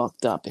got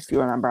fucked up, if you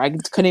remember. I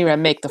couldn't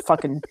even make the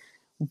fucking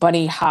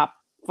bunny hop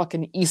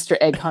fucking Easter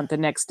egg hunt the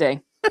next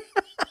day.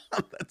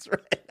 That's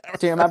right.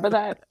 Do you remember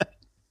that?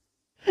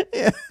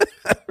 Yeah,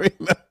 I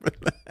remember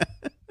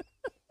that.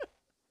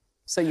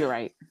 So you're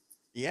right.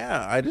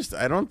 Yeah, I don't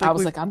I think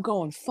was like, I'm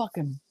going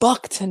fucking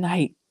buck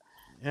tonight.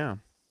 yeah,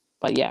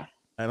 But yeah.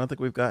 I don't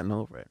think we've gotten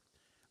over it.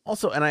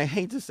 Also, and I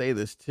hate to say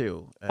this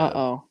too,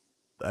 Uh-oh.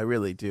 I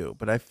really do,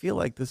 but I feel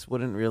like this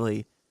wouldn't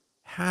really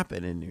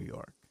happen in New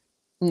York.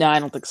 No, I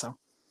don't think so.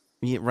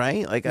 Yeah,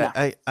 right? Like No,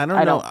 I don't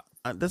I know.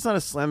 don't. That's not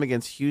a slam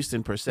against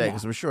Houston per se, No,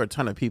 because I'm sure a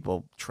ton of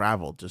people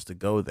traveled just to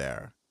go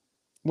there.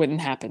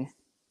 wouldn't happen.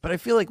 But I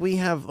feel like we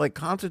have like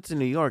concerts in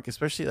New York,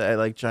 especially at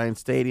like Giant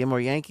Stadium or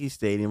Yankee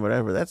Stadium,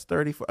 whatever. That's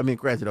 34. I mean,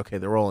 granted, okay,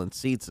 they're all in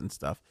seats and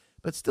stuff,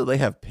 but still they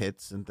have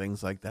pits and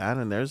things like that.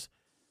 And there's,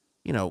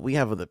 we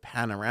have the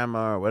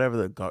Panorama or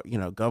whatever,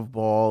 Gov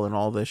Ball and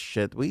all this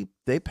shit.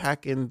 They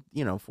pack in,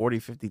 40,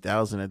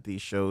 50,000 at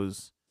these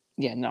shows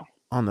Yeah, no.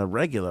 on the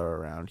regular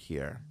around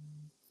here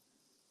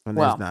when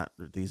there's Well, not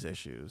these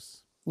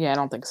issues. yeah, I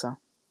don't think so.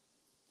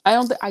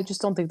 I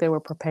just don't think they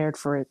were prepared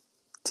for it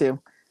too.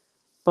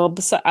 But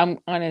I'm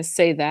gonna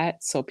say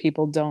that so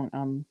people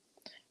don't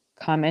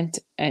comment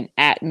and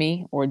at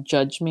me or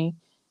judge me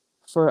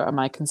for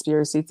my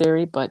conspiracy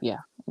theory. But yeah,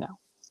 no,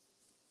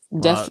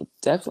 Well,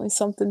 definitely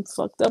something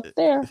fucked up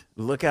there.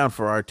 look out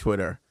for our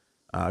Twitter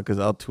because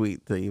I'll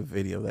tweet the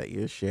video that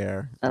you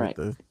share All with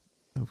right,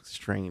 the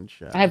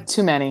strange. I have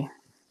too many,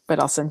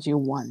 but I'll send you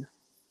one.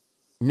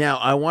 Now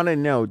I want to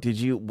know: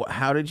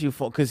 How did you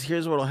fall? Because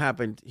here's what'll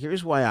happen.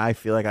 Here's why I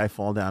feel like I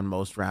fall down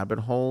most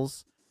rabbit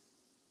holes.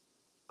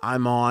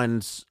 I'm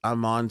on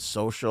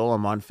social.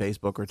 I'm on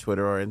Facebook or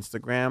Twitter or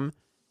Instagram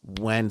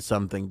when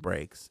something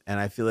breaks, and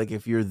I feel like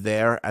if you're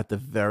there at the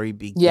very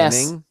Yes,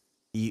 beginning,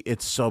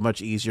 it's so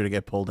much easier to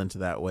get pulled into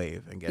that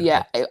wave and get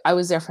yeah, hooked. I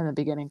was there from the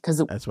beginning because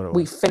That's what it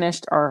we was.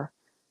 finished our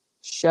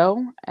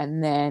show,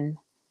 and then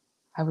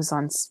I was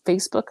on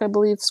Facebook, I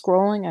believe,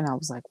 scrolling, and I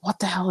was like, "What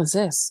the hell is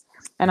this?"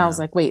 And I was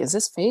Yeah. like, "Wait, is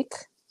this fake?"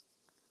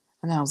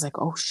 And then I was like,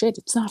 "Oh shit,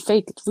 it's not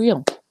fake, it's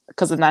real."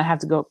 Because then I have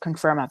to go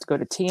confirm. I have to go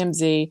to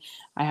TMZ.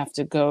 I have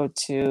to go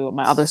to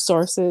my other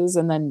sources,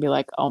 and then be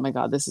like, "Oh my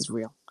god, this is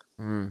real."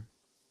 Mm.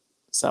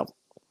 So,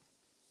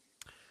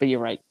 but you're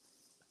right.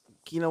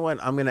 You know what?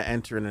 I'm gonna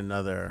enter in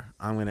another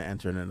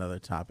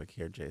topic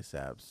here, Jay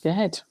Sabs. Go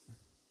ahead,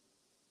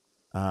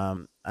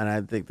 And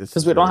I think this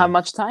because is we don't have really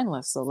much time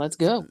left. So let's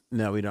go.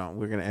 no, we don't.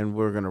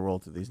 We're gonna roll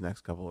through these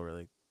next couple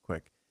really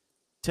quick.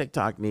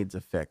 TikTok needs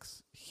a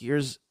fix.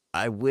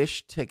 I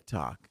wish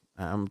TikTok.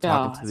 I'm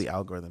talking to God. the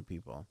algorithm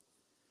people.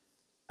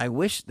 I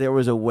wish there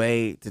was a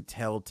way to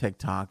tell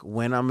TikTok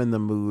when I'm in the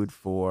mood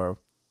for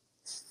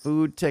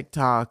food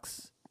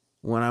TikToks,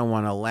 when I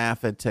want to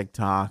laugh at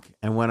TikTok,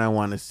 and when I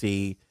want to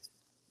see,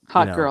 you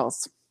Hot know,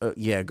 girls.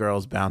 yeah,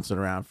 girls bouncing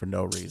around for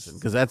no reason.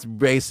 Because that's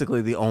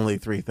basically the only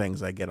three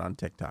things I get on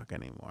TikTok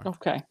anymore.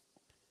 Okay.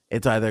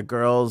 It's either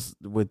girls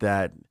with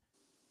that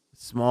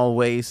small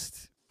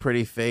waist,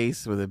 pretty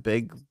face with a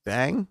big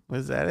bang.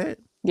 Was that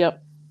it?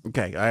 Yep.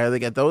 Okay, I either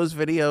get those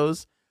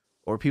videos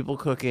or people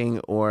cooking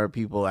or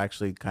people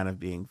actually kind of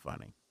being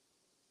funny.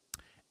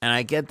 And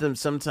I get them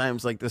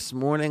sometimes like this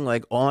morning,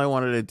 like all I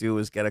wanted to do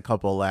was get a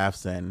couple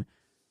laughs in,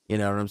 you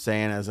know what I'm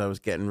saying, as I was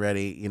getting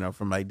ready,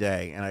 for my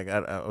day. And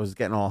I was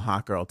getting all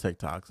hot girl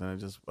TikToks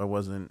and I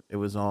wasn't, it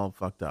was all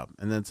fucked up.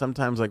 And then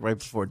sometimes like right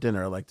before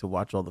dinner, I like to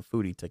watch all the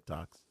foodie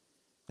TikToks.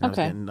 And I was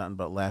Okay. getting nothing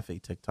but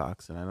laughy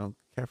TikToks and I don't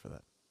care for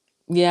that.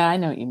 Yeah, I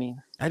know what you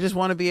mean. I just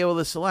want to be able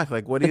to select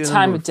like what are The you in the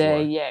time mood of day.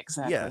 for? Yeah, Yeah.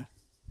 exactly.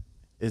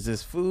 Is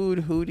this food,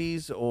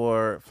 hooties,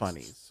 or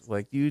funnies?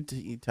 Like you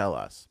tell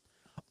us.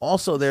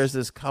 Also, there's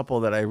this couple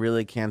that I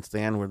really can't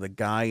stand where the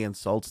guy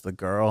insults the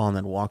girl and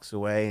then walks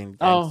away and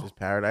Oh, Gangsta's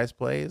Paradise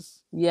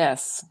plays.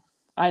 yes.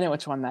 I know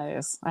which one that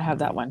is. I have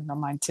that Mm. one on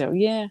mine too.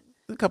 Yeah.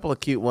 A couple of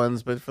cute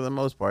ones, but for the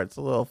most part, it's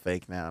a little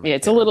fake now, and I Yeah,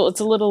 can't it's a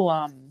understand.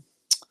 little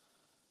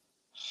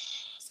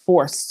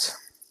forced.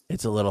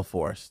 It's a little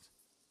forced.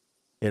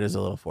 It is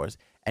a little forced.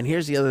 And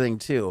here's the other thing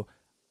too.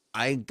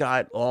 I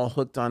got all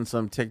hooked on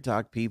some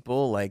TikTok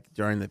people like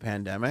during the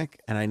pandemic,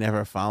 and I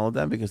never followed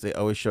them because they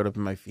always showed up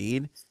in my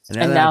feed. And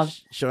now And they're not now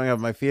showing up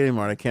in my feed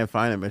anymore, and I can't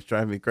find them. It's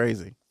driving me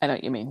crazy. I know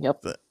what you mean.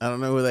 Yep. I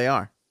don't know who they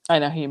are. I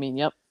know who you mean.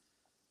 Yep.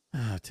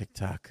 Oh,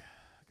 TikTok.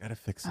 Gotta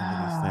fix some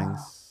of these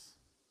things.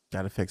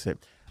 Gotta fix it.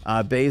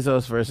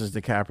 Bezos versus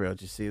DiCaprio.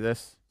 Did you see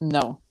this?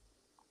 No.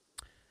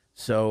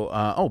 So,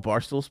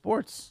 Barstool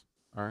Sports.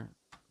 All right.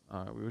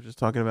 We were just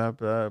talking about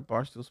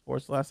Barstool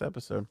Sports last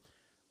episode.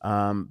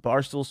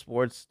 Barstool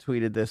Sports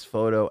tweeted this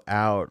photo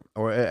out,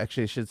 or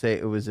actually, I should say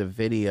it was a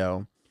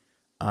video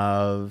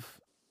of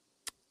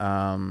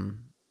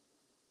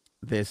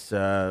this.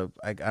 I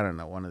don't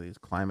know, one of these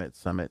climate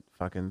summit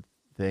fucking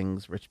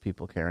things, rich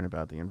people caring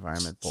about the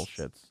environment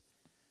bullshits.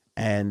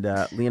 and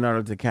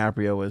Leonardo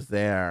DiCaprio was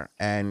there,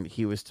 and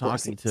he was Of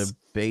course talking to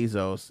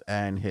Bezos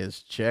and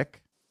his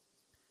chick,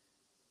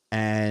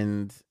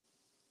 and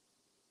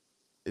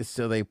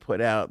so they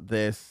put out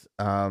this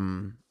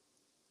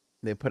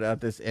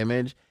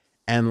image,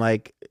 and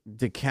like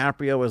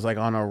DiCaprio was like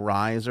on a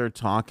riser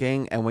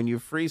talking, and when you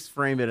freeze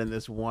frame it in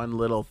this one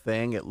little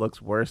thing, it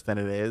looks worse than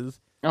it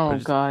is. But Oh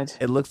God.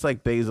 it looks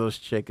like Bezos'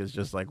 chick is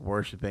just like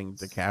worshiping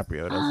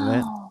DiCaprio, doesn't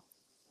it? Oh,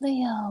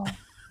 Leo.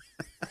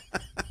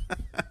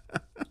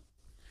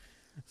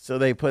 So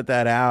they put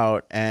that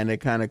out, and it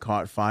kind of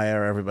caught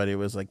fire. Everybody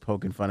was like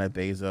poking fun at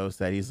Bezos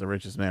that he's the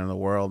richest man in the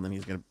world,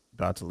 and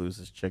about to lose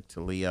his chick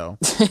to Leo.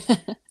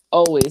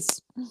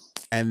 Always.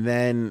 And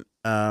then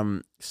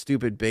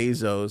stupid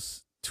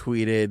Bezos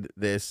tweeted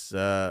this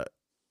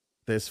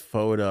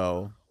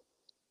photo,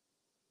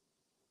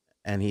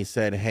 and he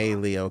said, "Hey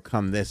Leo,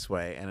 come this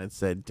way," and it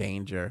said,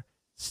 "Danger,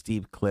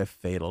 steep cliff,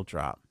 fatal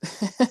drop."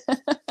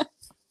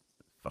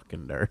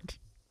 Fucking nerd.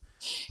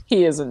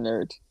 He is a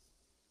nerd.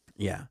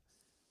 Yeah.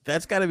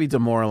 That's got to be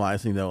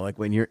demoralizing though, like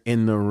when you're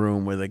in the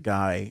room with a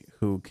guy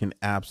who can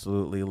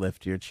absolutely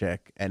lift your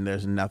chick, and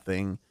there's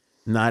nothing,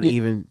 not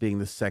even being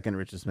the second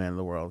richest man in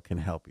the world, can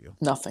help you.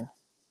 Nothing.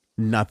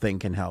 Nothing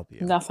can help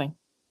you. Nothing.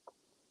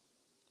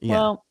 Yeah.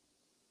 Well,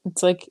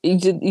 it's like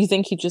you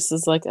think he just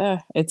is like,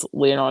 it's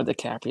Leonardo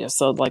DiCaprio.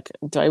 So like,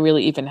 do I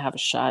really even have a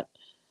shot?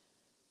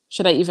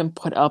 Should I even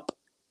put up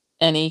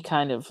any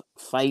kind of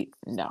fight?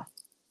 No.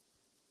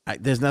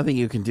 There's nothing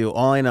you can do.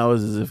 All I know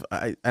is if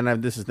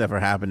this has never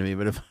happened to me,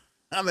 but if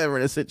I'm ever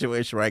in a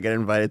situation where I get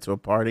invited to a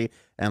party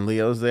and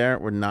Leo's there,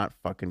 we're not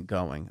fucking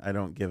going. I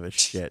don't give a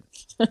shit.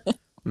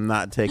 I'm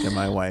not taking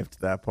my wife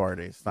to that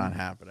party. It's not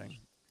happening.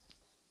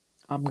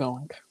 I'm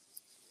going.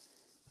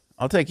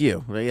 I'll take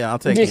you. Yeah, I'll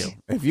take you.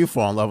 If you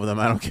fall in love with him,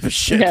 I don't give a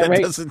shit. Yeah, That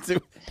right.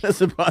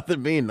 doesn't bother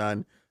me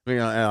none.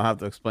 I'll have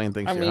to explain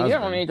things to your you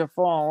husband. don't need to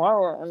fall in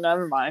love.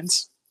 Never mind.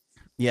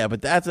 Yeah,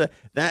 but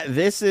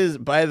this is,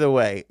 by the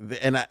way,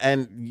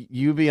 and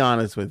you be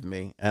honest with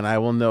me, and I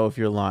will know if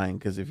you're lying,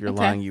 because if you're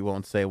lying, you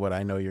won't say what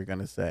I know you're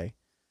gonna say.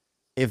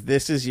 If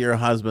this is your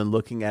husband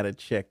looking at a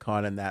chick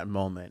caught in that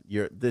moment,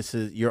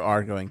 you're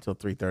arguing till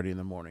 3:30 in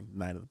the morning,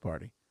 night of the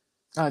party.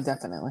 Oh,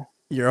 definitely.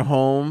 You're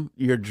home,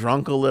 you're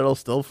drunk a little,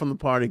 still from the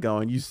party,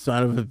 going, "You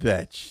son of a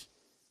bitch."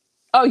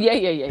 Oh yeah,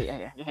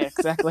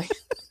 exactly.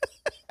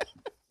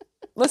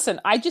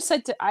 Listen, I just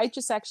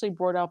actually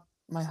brought up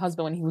my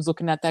husband when he was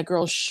looking at that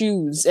girl's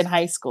shoes in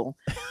high school.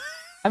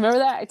 I remember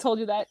that. I told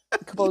you that a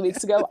couple of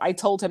weeks ago. I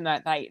told him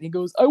that night, and he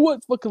goes, "I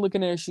was fucking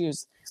looking at her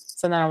shoes."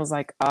 So then I was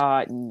like,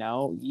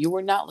 no, you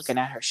were not looking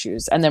at her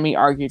shoes." And then we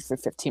argued for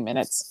 15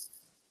 minutes.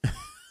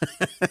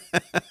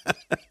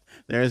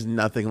 There's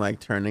nothing like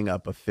turning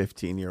up a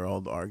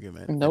 15-year-old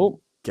argument.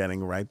 Nope.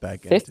 Getting right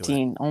back into it.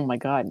 15. Oh my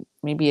God.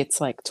 Maybe it's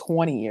like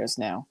 20 years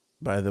now.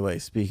 By the way,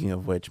 speaking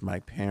of which,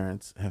 my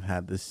parents have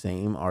had the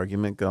same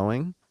argument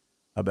going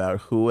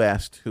about who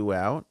asked who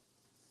out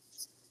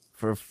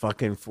for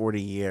fucking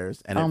 40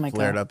 years, and it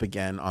flared up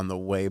again on the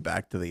way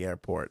back to the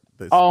airport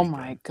this weekend.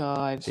 My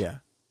God. Yeah.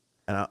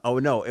 And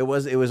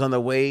it was on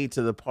the way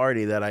to the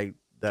party that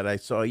I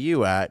saw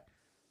you at,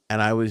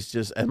 and I was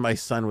just, and my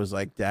son was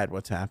like, "Dad,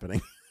 what's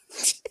happening?"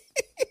 It's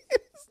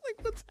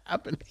like, "What's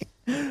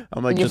happening?"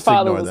 I'm like, your "Just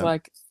father ignore was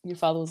them." your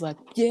father was like,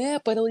 "Yeah,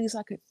 but at least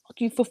I could fuck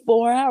you for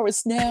 4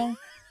 hours now."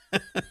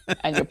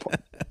 And your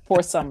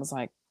poor son was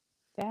like,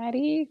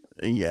 "Daddy."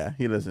 Yeah,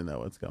 he doesn't know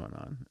what's going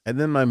on. And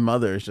then my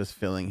mother is just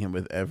filling him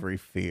with every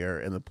fear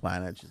in the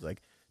planet. She's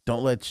like,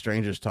 "Don't let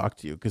strangers talk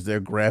to you because they're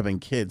grabbing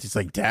kids." He's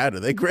like, "Dad,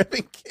 are they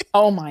grabbing kids?"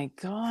 Oh my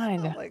God.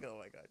 I'm like, "Oh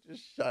my God,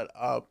 just shut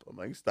up." I'm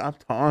like,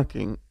 "Stop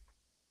talking."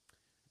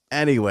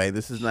 Anyway,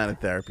 this is not a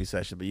therapy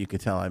session, but you could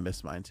tell I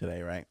missed mine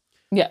today, right?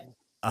 Yeah.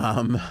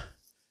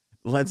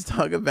 Let's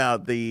talk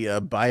about the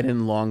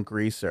Biden long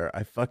greaser.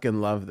 I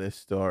fucking love this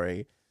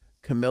story.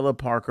 Camilla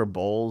Parker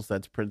Bowles,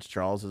 that's Prince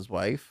Charles's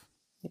wife.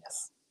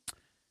 Yes.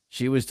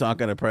 She was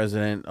talking to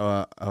President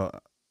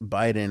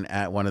Biden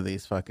at one of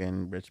these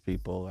fucking rich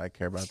people I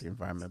care about the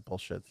environment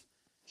bullshits.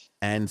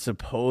 And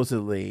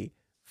supposedly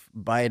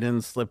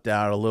Biden slipped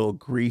out a little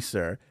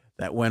greaser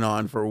that went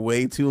on for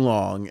way too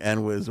long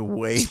and was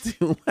way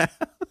too loud.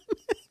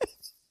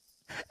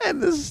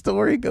 And the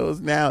story goes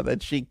now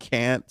that she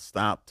can't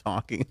stop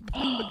talking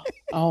about it.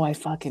 Oh, I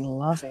fucking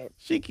love it.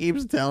 She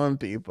keeps telling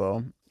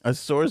people. A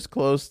source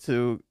close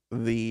to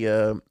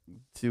the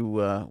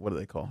what do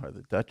they call her?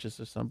 The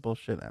Duchess or some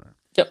bullshit? I don't know.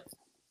 Yep.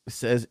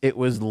 Says it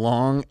was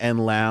long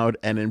and loud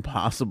and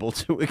impossible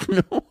to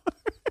ignore.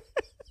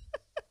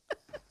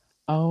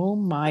 Oh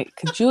my!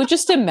 Could you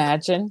just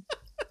imagine?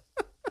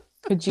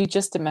 Could you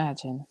just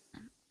imagine?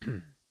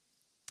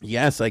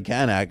 Yes, I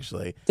can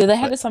actually. Do they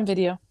have this on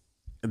video?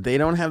 They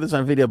don't have this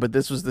on video, but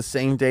this was the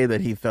same day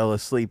that he fell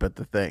asleep at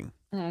the thing.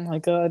 Oh my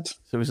God! So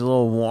it was a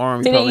little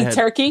warm. Did he eat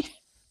turkey?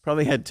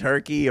 Probably had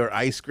turkey or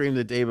ice cream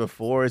the day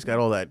before. He's got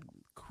all that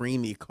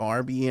creamy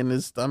carby in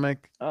his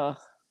stomach. Ugh.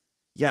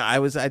 Yeah, I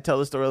tell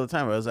the story all the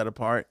time. I was at a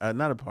party,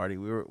 not a party.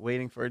 We were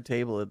waiting for a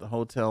table at the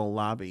hotel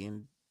lobby,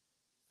 and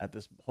at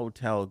this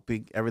hotel,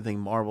 big everything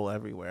marble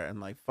everywhere, and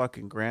like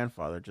fucking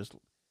grandfather just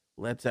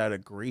lets out a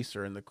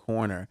greaser in the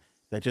corner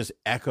that just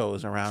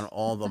echoes around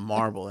all the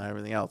marble and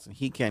everything else, and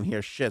he can't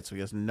hear shit, so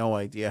he has no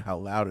idea how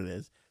loud it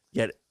is.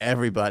 Yet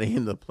everybody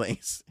in the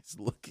place is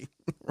looking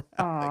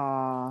around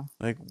Aw.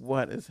 like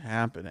what is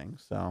happening?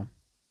 So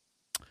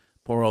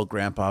poor old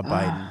Grandpa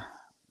Biden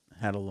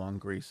had a long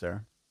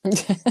greaser.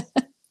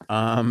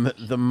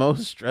 The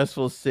most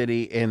stressful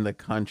city in the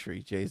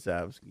country, Jay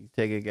Sabs. Can you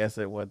take a guess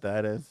at what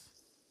that is?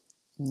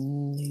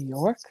 New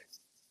York?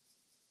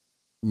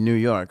 New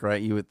York,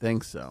 right? You would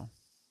think so.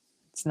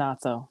 It's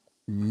not though.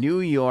 New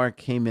York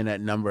came in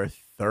at number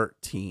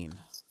 13.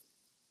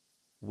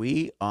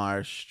 We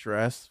are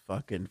stress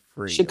fucking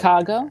free.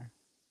 Chicago?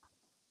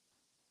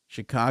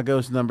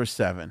 Chicago's number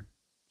 7.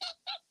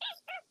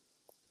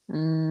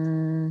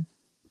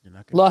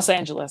 Los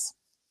Angeles.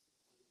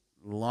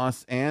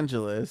 Los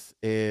Angeles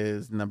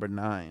is number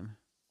 9.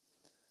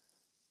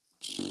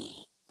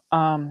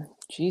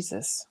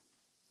 Jesus.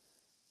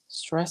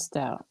 Stressed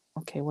out.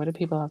 Okay, what do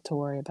people have to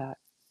worry about?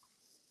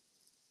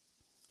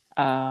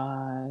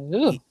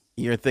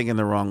 You're thinking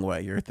the wrong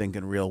way. You're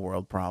thinking real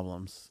world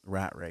problems.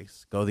 Rat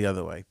race. Go the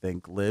other way.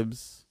 Think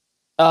libs.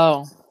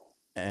 Oh.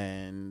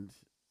 And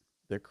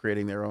they're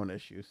creating their own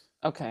issues.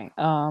 Okay.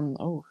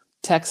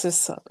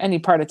 Texas. Any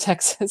part of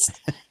Texas.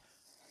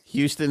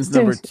 Houston's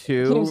number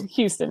 2.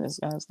 Houston is,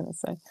 I was going to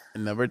say.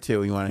 Number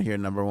 2. You want to hear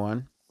number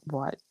 1?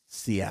 What?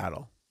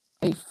 Seattle.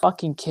 Are you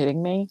fucking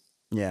kidding me?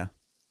 Yeah.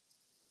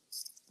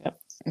 Yep.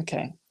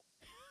 Okay.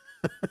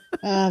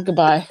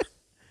 Goodbye.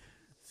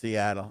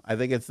 Seattle. I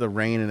think it's the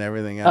rain and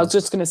everything else. I was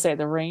just going to say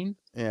the rain.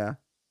 Yeah.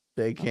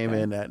 They came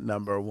in at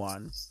number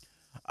 1.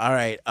 All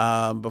right.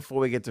 Before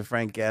we get to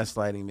Frank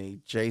gaslighting me,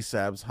 Jay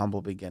Sab's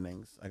humble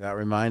beginnings. I got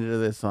reminded of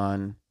this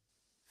on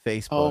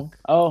Facebook.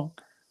 Oh.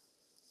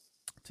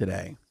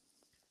 Today.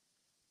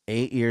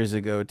 8 years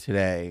ago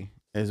today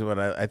is what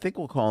I think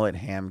we'll call it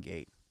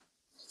Hamgate.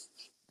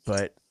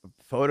 But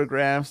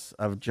photographs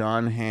of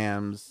John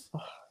Hamm's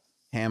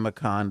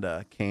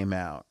Hamaconda came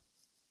out.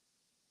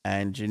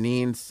 And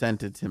Janine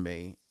sent it to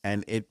me,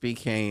 and it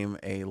became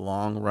a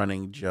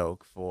long-running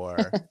joke for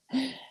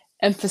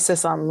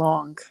emphasis on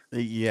long.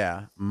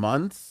 Yeah,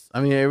 months.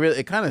 I mean,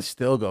 it kind of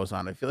still goes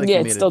on. I feel like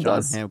you made a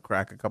John Hamm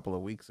crack a couple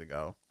of weeks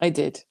ago. I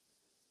did.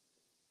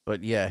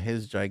 But yeah,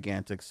 his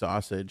gigantic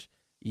sausage.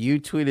 You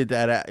tweeted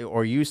that out,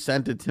 or you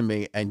sent it to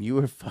me, and you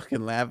were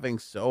fucking laughing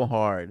so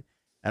hard,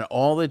 and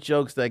all the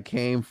jokes that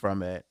came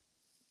from it.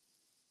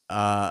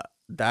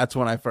 That's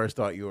when I first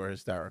thought you were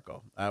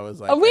hysterical. I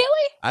was like, oh,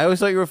 really? I always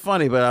thought you were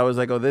funny, but I was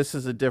like, oh, this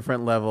is a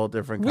different level,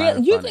 different kind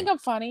of You funny. think I'm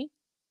funny?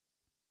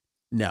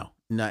 No,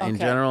 not in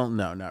general.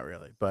 No, not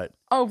really. But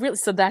oh, really?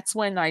 So that's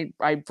when I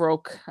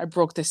broke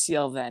the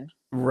seal then.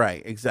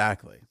 Right,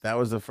 exactly. That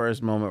was the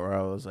first moment where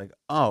I was like,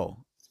 oh,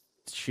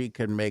 she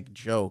could make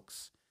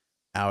jokes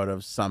out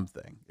of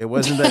something. It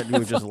wasn't that you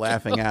were just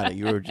laughing at it.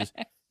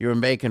 You were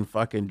making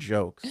fucking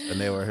jokes,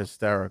 and they were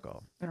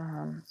hysterical.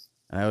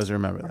 And I always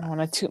remember that. I don't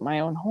want to toot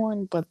my own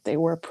horn, but they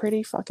were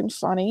pretty fucking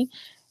funny.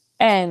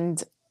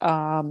 And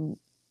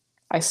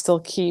I still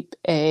keep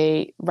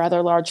a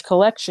rather large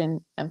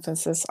collection,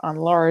 emphasis on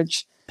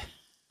large,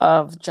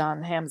 of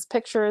John Hamm's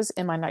pictures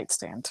in my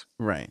nightstand.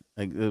 Right.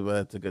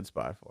 That's a good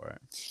spot for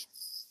it.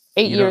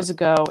 8 years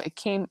ago,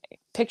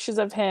 pictures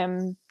of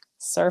him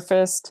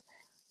surfaced.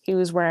 He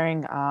was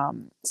wearing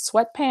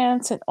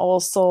sweatpants and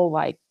also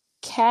like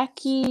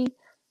khaki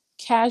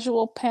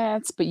casual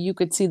pants, but you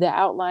could see the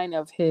outline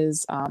of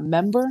his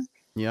member.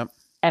 Yep.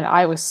 And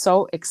I was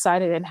so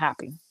excited and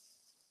happy.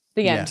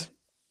 The end.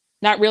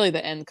 Not really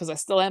the end, because I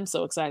still am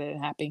so excited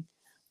and happy.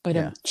 But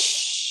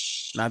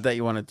not that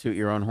you want to toot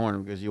your own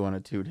horn because you want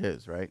to toot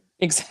his, right?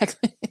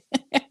 Exactly.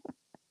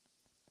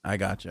 I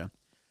gotcha.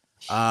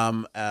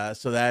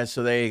 So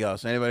there you go.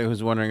 So anybody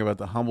who's wondering about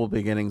the humble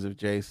beginnings of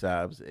Jay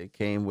Sabs, it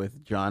came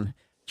with John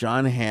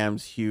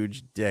Hamm's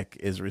huge dick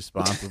is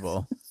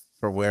responsible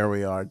for where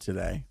we are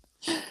today.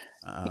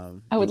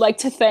 I would like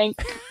to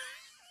thank.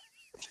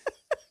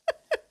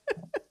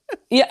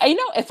 Yeah,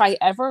 if I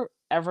ever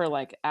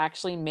like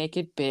actually make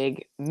it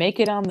big, make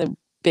it on the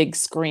big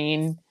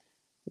screen,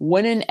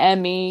 win an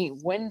Emmy,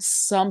 win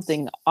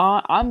something,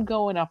 I'm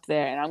going up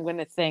there and I'm going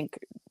to thank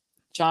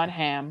John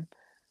Hamm,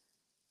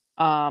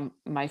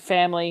 my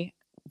family,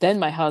 then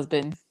my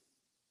husband.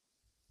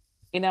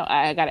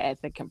 I got to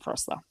thank him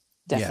first, though.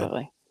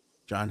 Definitely.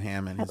 Yeah. John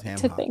Hamm and his ham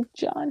to hock. thank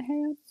John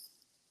Hamm.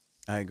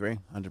 I agree,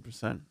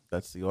 100%.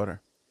 That's the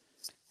order.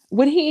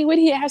 How's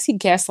he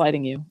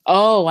gaslighting you?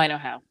 Oh, I know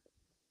how.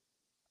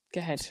 Go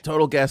ahead.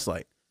 Total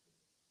gaslight.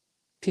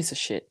 Piece of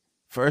shit.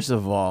 First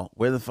of all,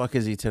 where the fuck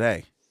is he today?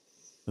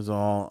 It was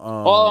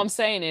all I'm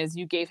saying is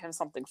you gave him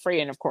something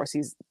free, and of course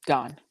he's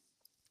gone.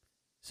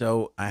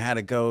 So I had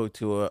to go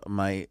to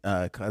my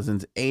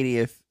cousin's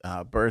 80th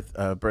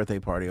birthday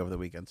party over the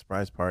weekend,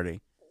 surprise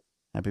party.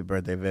 Happy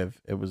birthday, Viv.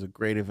 It was a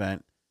great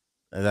event.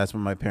 That's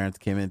what my parents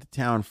came into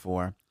town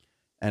for.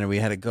 And we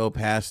had to go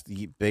past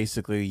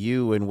basically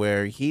you and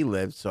where he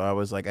lived. So I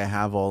was like, I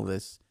have all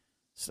this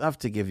stuff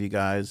to give you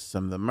guys.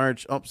 Some of the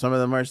merch. Oh, some of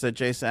the merch that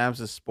Jay Sabs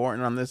is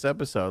sporting on this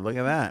episode. Look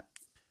at that.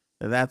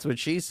 That's what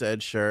she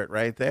said shirt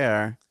right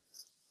there.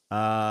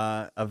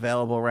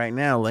 Available right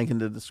now. Link in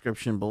the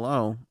description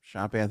below.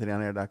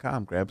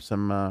 ShopAnthonyOnAir.com. Grab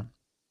some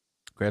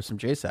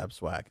Jay Sabs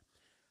swag.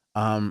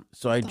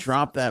 So I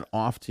dropped that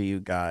off to you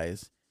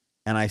guys,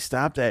 and I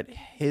stopped at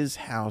his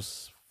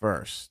house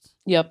first.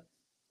 Yep.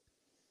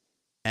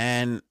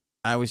 And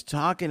I was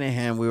talking to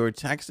him. We were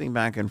texting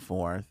back and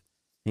forth.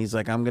 He's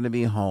like, I'm going to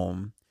be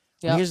home.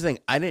 Yep. Here's the thing.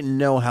 I didn't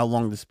know how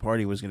long this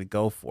party was going to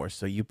go for.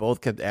 So you both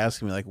kept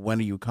asking me, like, when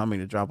are you coming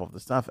to drop off the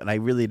stuff? And I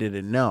really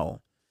didn't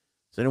know.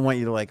 So I didn't want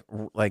you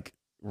to, like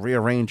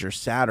rearrange your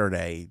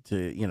Saturday to,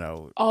 you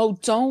know. Oh,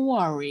 don't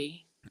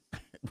worry.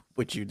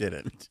 Which you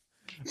didn't.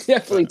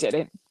 Definitely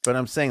didn't. But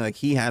I'm saying, like,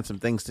 he had some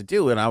things to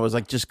do. And I was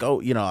like, just go,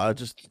 you know, I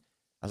was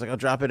like, I'll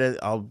drop it.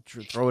 I'll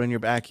throw it in your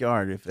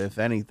backyard, if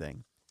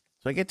anything.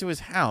 So I get to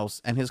his house,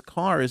 and his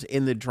car is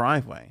in the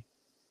driveway.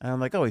 And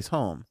I'm like, oh, he's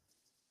home.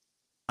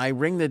 I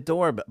ring the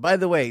doorbell. By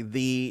the way,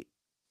 the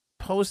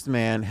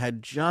postman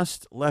had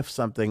just left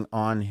something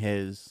on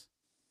his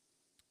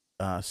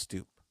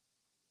stoop.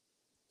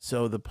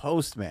 So the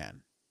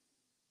postman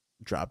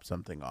dropped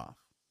something off.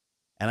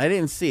 And I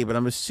didn't see, but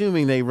I'm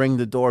assuming they ring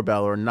the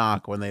doorbell or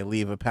knock when they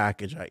leave a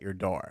package at your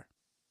door.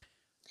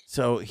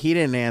 So he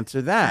didn't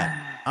answer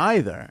that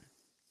either.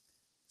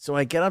 So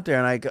I get up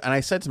there, and I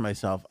said to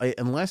myself,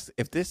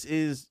 if this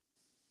is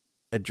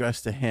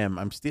addressed to him,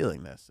 I'm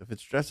stealing this. If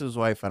it's addressed to his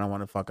wife, I don't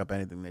want to fuck up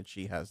anything that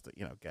she has to,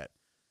 get.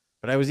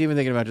 But I was even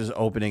thinking about just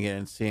opening it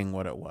and seeing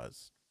what it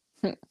was.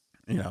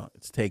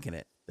 It's taking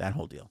it, that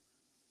whole deal.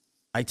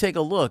 I take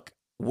a look.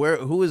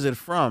 Who is it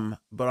from?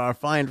 But our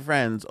fine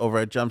friends over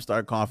at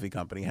Jumpstart Coffee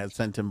Company had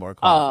sent him more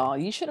coffee. Oh,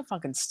 you should have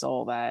fucking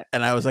stole that.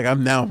 And I was like,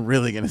 I'm now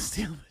really gonna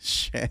steal this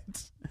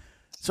shit.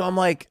 So I'm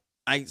like,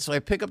 I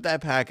pick up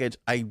that package.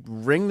 I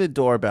ring the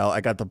doorbell. I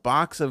got the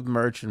box of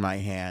merch in my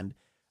hand.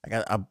 I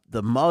got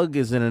the mug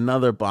is in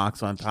another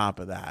box on top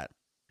of that,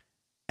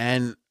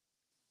 and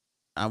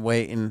I'm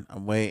waiting.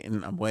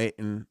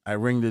 I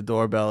ring the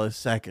doorbell a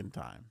second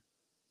time.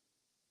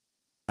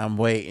 I'm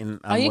waiting.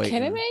 Are you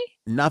kidding me?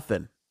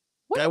 Nothing.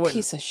 What a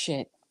piece of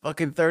shit.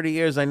 Fucking 30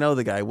 years I know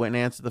the guy. Went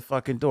and answered the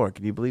fucking door.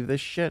 Can you believe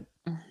this shit?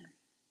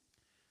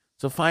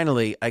 So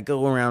finally, I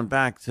go around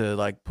back to,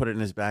 like, put it in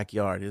his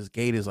backyard. His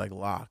gate is, like,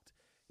 locked.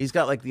 He's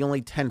got, like, the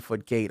only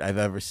 10-foot gate I've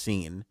ever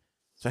seen.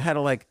 So I had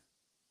to, like,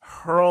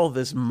 hurl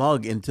this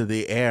mug into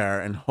the air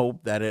and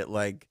hope that it,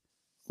 like...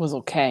 Was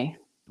okay.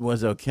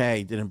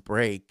 Didn't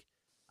break.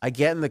 I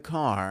get in the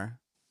car.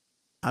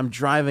 I'm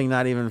driving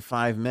not even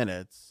 5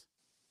 minutes.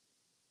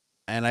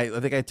 And I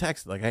think I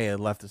texted, like, hey, I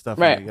left the stuff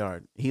in the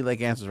yard. He, like,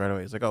 answers right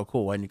away. He's like, oh,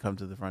 cool. Why didn't you come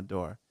to the front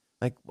door?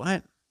 Like,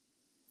 what?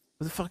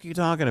 What the fuck are you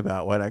talking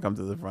about? Why'd I come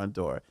to the front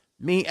door?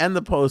 Me and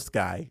the post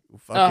guy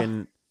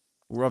fucking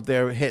were up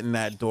there hitting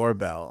that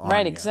doorbell.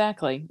 Right,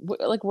 exactly.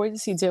 Like, what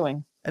is he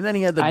doing? And then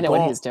he had the I know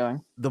what he's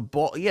doing.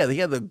 He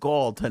had the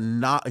gall to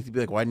knock. To be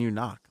like, why didn't you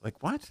knock?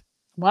 Like, what?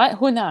 What?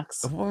 Who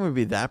knocks? What would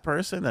be that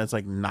person that's,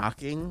 like,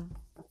 knocking?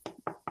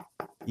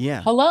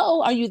 Yeah.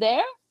 Hello? Are you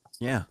there?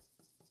 Yeah.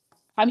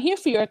 I'm here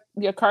for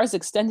your car's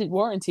extended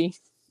warranty.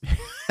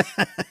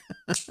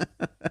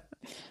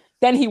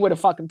 Then he would have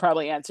fucking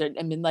probably answered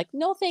and been like,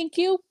 no, thank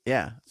you.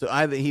 Yeah. So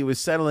either he was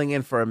settling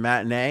in for a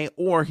matinee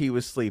or he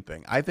was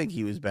sleeping. I think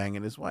he was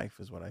banging his wife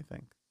is what I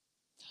think.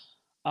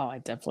 Oh, I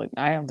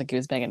don't think he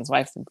was banging his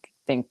wife. I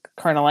think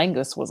Colonel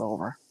Angus was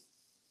over.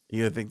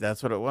 You think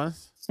that's what it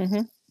was?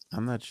 Mm-hmm.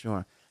 I'm not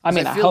sure. I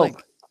mean, I hope.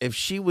 Like if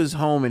she was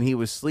home and he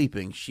was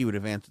sleeping, she would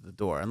have answered the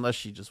door. Unless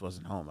she just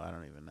wasn't home. I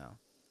don't even know.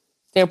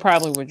 They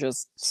probably were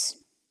just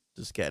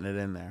getting it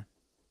in there.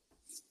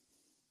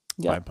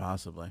 Yeah. Quite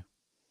possibly.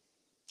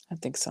 I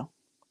think so.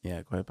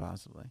 Yeah, quite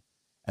possibly.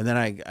 And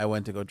then I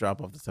went to go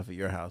drop off the stuff at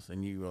your house,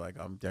 and you were like,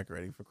 I'm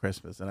decorating for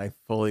Christmas. And I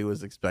fully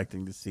was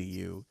expecting to see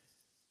you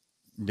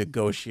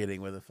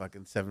negotiating with a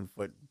fucking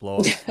 7-foot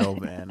blow-up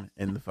snowman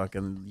in the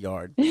fucking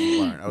yard. You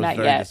weren't. I was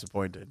very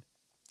disappointed.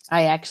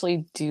 I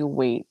actually do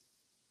wait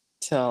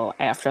till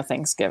after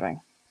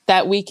Thanksgiving.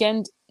 That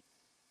weekend,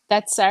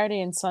 that Saturday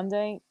and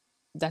Sunday,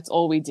 that's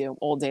all we do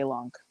all day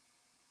long.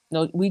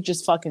 No, we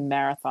just fucking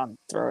marathon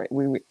through it.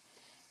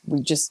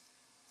 We just,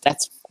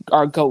 that's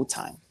our go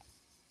time.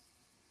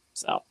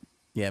 So.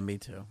 Yeah, me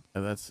too.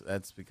 That's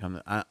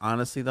become.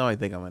 Honestly, though, I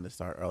think I'm going to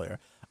start earlier.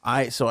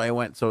 My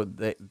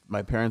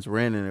parents were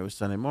in, and it was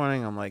Sunday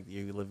morning. I'm like,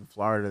 you live in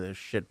Florida. There's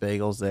shit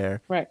bagels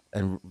there, right?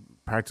 And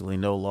practically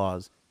no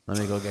laws. Let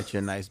me go get you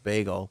a nice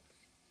bagel.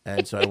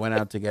 And so I went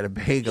out to get a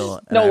bagel.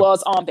 No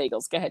laws on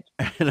bagels. Go ahead.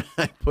 And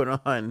I put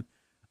on,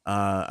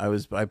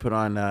 I put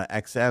on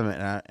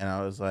XM, and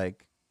I was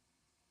like,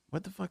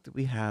 what the fuck did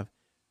we have?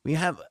 We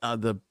have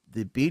the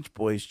Beach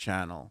Boys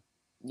channel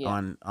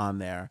on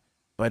there.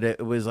 But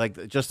it was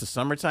like just a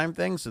summertime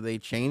thing, so they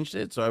changed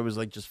it. So I was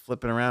like just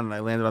flipping around, and I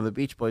landed on the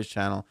Beach Boys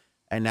channel,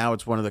 and now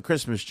it's one of the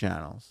Christmas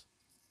channels.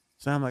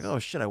 So I'm like, oh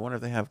shit, I wonder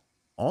if they have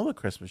all the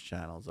Christmas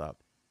channels up.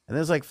 And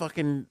there's like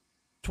fucking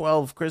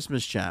 12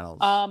 Christmas channels.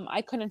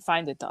 I couldn't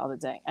find it the other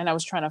day, and I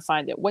was trying to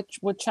find it. What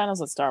channels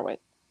does it start with?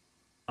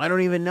 I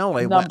don't even know.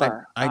 I went.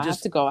 Number. I I have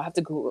just. to go. I have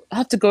to Google. I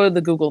have to go to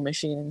the Google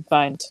machine and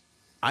find.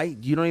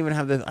 You don't even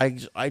have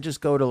the. I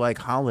just go to like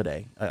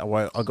holiday.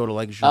 I'll go to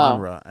like Oh,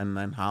 genre, and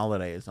then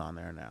holiday is on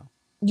there now.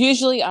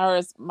 usually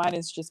mine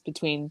is just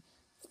between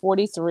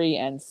 43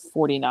 and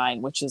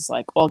 49, which is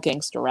like all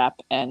gangster rap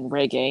and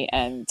reggae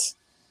and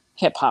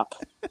hip hop.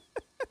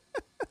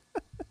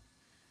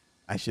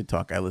 I should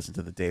talk. I listen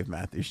to the Dave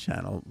Matthews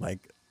channel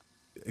like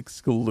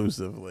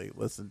exclusively.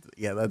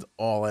 Yeah, that's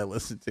all I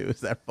listen to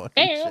is that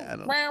fucking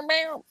channel.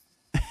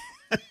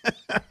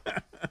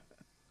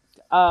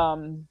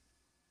 um,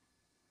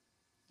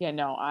 yeah,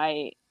 no,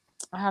 I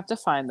have to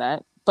find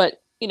that.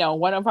 But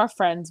one of our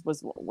friends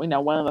was,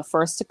 one of the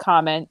first to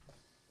comment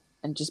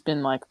and just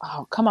been like,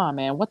 "Oh, come on,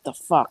 man, what the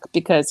fuck?"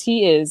 Because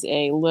he is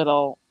a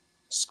little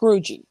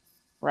Scroogey,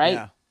 right?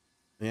 Yeah,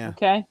 yeah.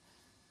 Okay.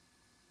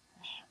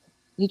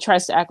 He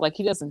tries to act like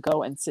he doesn't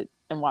go and sit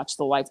and watch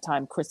the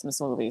Lifetime Christmas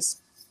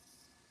movies.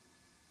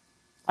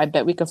 I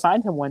bet we could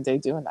find him one day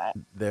doing that.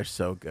 They're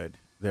so good.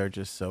 They're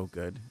just so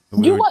good.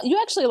 You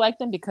actually like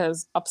them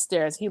because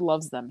upstairs he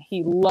loves them.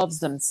 He loves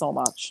them so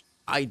much.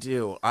 I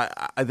do.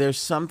 There's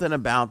something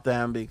about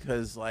them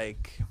because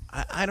like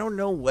I don't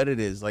know what it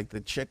is. Like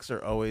the chicks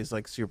are always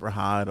like super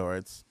hot, or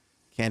it's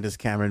Candace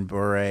Cameron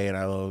Bure, and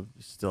I'm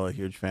still a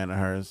huge fan of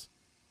hers.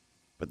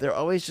 But they're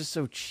always just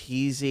so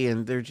cheesy,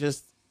 and they're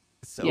just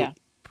so Yeah.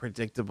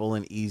 predictable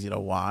and easy to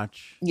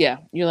watch. Yeah.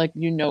 You're like,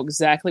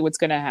 exactly what's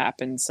going to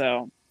happen.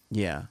 So,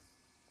 Yeah.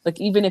 like,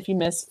 even if you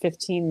miss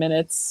 15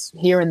 minutes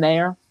here and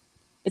there,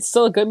 it's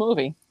still a good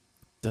movie.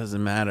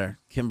 Doesn't matter.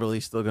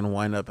 Kimberly's still gonna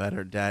wind up at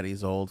her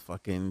daddy's old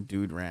fucking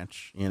dude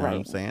ranch. You know what I'm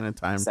Right. saying? In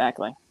time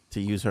Exactly.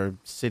 to use her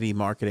city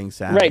marketing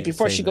savvy. Right. to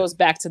Before she save it. goes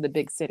back to the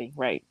big city.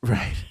 Right.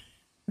 Right.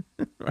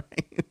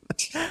 Right.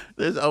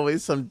 There's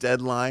always some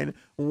deadline.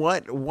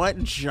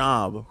 What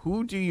job?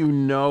 Who do you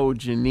know,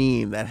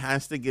 Janine, that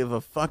has to give a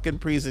fucking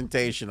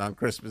presentation on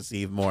Christmas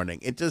Eve morning?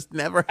 It just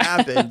never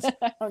happens.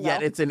 I don't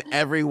Yet know. it's in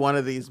every one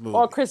of these movies.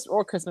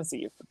 Or Christmas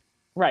Eve.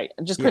 Right.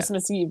 Just Yeah.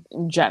 Christmas Eve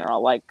in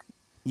general. Like,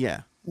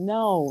 Yeah.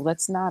 no,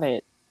 that's not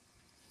it.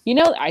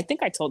 I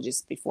think I told you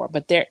this before,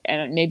 but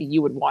and maybe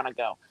you would want to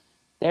go.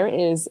 There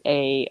is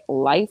a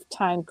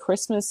Lifetime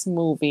Christmas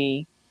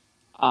movie,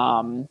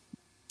 um,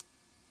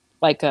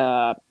 like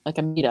a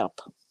meetup,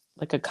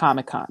 like a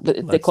Comic Con.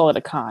 They Let's call it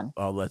a con.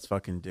 let's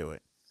fucking do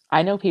it.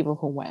 I know people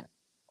who went.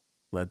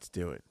 Let's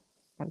do it.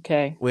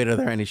 Okay. Wait, are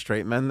there any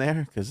straight men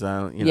there? Because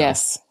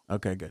Yes.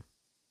 Okay, good.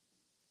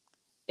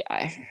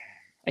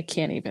 I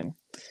can't even.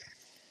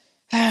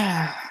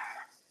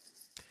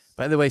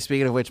 By the way,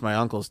 speaking of which, my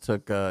uncles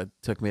took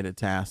me to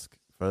task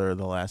for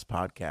the last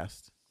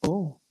podcast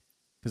Oh.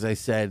 because I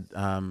said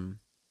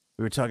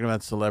we were talking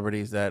about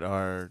celebrities that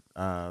are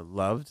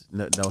loved,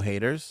 no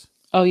haters,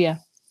 Oh yeah.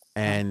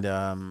 and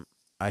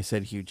I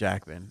said Hugh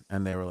Jackman,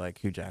 and they were like,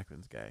 Hugh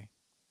Jackman's gay,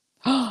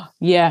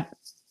 Yeah.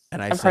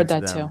 and I I've said heard to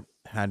that them, too.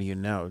 how do you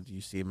know? Do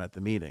you see him at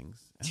the meetings?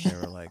 And they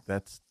were like,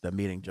 that's the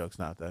meeting joke's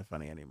not that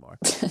funny anymore.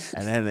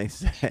 And then they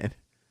said,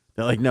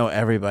 they're like, no,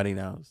 everybody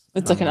knows.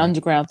 It's And like I'm an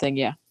underground thing.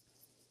 Yeah.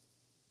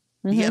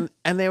 Yeah, Mhm.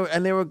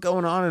 and they were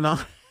going on and on.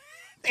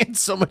 They had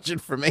so much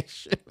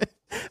information.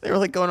 They were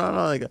like going on and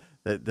on,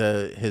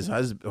 like his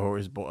husband or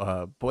his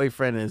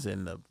boyfriend is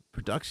in the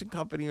production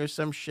company or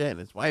some shit, and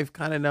his wife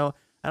kind of know.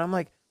 And I'm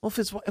like, well,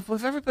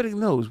 if everybody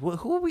knows,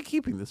 who are we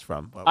keeping this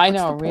from? I What's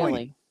know, the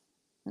point?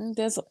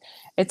 really.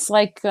 It's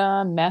like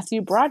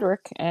Matthew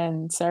Broderick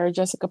and Sarah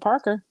Jessica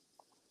Parker.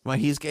 Why,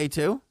 he's gay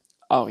too?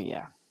 Oh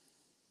yeah.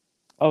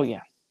 Oh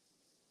yeah.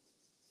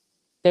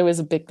 There was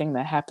a big thing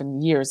that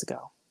happened years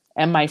ago,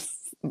 and my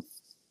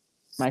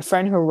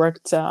friend who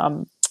worked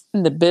in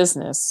the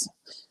business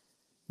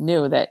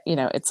knew that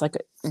it's like,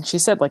 and she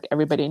said like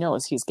everybody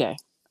knows he's gay,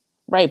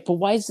 right? But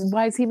why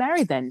is he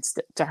married then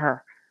to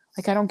her?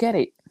 Like I don't get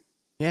it.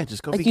 Yeah,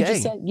 just go Like be you gay.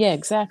 just said, yeah,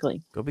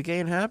 exactly. Go be gay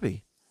and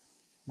happy.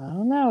 I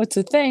don't know. It's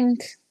a thing.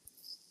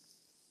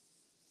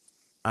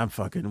 I'm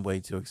fucking way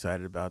too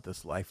excited about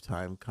this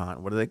Lifetime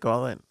con. What do they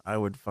call it? I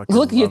would fucking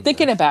Look, you're love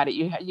thinking this. about it.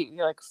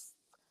 You're like,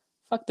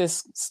 fuck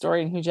this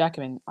story and Hugh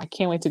Jackman. I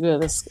can't wait to go to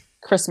this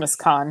Christmas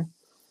con.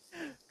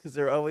 Because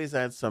they're always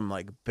at some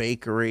like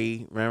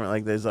bakery. Remember,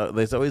 like there's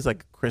always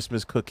like a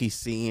Christmas cookie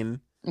scene.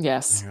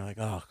 Yes. And you're like,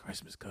 oh,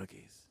 Christmas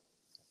cookies.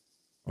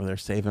 Or they're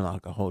saving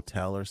like a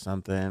hotel or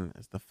something.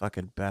 It's the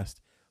fucking best.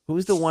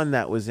 Who's the one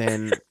that was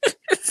in?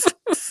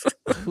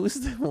 Who's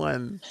the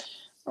one?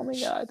 Oh my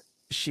god.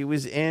 She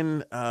was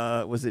in.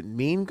 Was it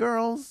Mean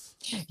Girls?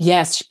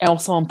 Yes.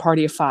 Also on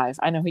Party of Five.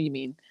 I know who you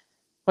mean.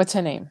 What's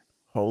her name?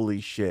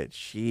 Holy shit,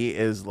 she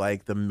is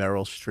like the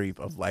Meryl Streep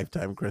of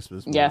Lifetime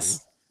Christmas movies.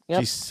 Yes. Yep.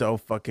 She's so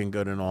fucking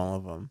good in all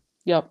of them.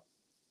 Yep.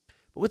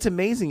 But what's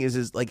amazing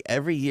is like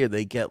every year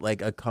they get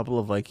like a couple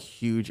of like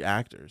huge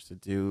actors to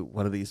do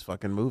one of these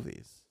fucking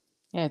movies.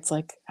 Yeah. It's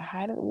like,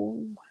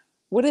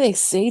 what do they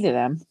say to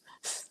them?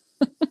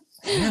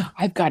 Yeah.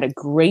 I've got a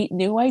great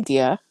new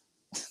idea.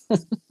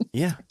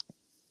 Yeah.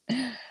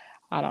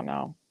 I don't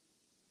know.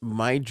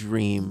 My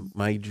dream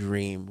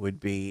would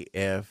be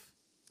if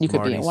You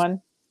could be in Marty's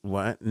one.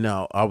 what?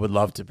 No, I would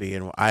love to be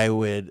in. I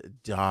would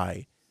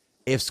die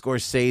if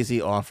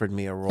Scorsese offered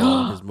me a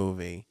role in his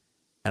movie,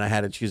 and I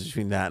had to choose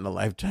between that and a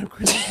Lifetime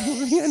Christmas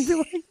movie. I'd be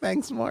like,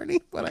 "Thanks, Marty,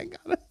 but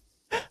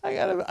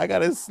I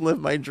gotta slip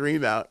my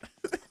dream out."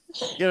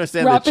 You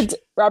understand?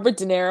 Robert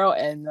De Niro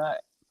and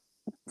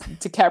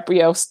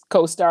DiCaprio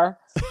co-star.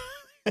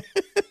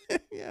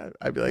 Yeah,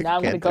 I'd be like, Now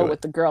I'm gonna "Can't go do it."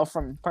 with the girl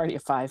from Party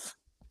of Five.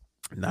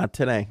 Not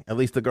today. At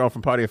least the girl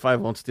from Party of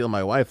Five won't steal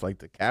my wife like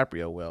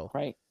DiCaprio will.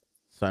 Right.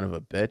 Son of a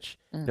bitch.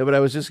 Mm. No, but I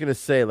was just gonna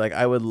say, like,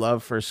 I would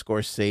love for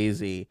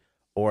Scorsese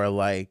or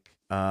like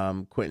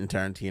Quentin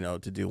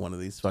Tarantino to do one of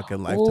these fucking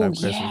Oh Lifetime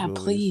Christmas yeah,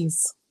 movies.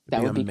 please. It'd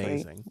That be would be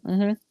amazing. great.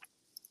 Mm-hmm.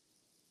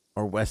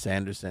 Or Wes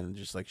Anderson,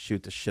 just like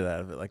shoot the shit out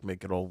of it, like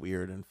make it all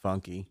weird and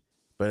funky,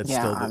 but it's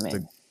Yeah, still I'm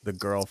in. the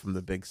girl from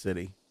the big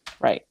city.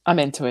 Right. I'm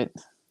into it.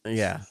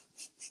 Yeah.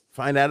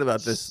 Find out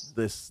about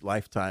this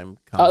Lifetime.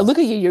 Look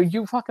at you.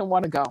 You fucking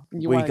want to go.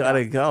 You We want to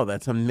gotta go.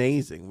 That's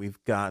amazing.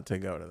 We've got to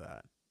go to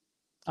that.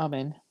 I'm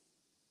in.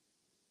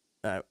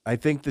 I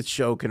think the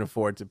show can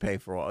afford to pay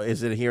for all.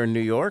 Is it here in New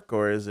York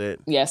or is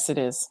it? Yes, it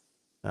is.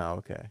 Oh,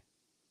 okay.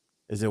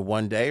 Is it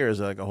one day or is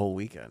it like a whole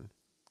weekend?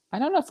 I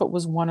don't know if it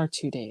was 1 or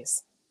 2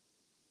 days.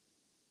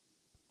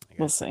 I gotta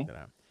We'll check see. that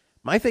out.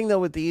 My thing though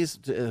with these,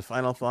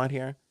 final thought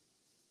here.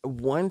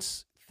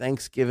 Once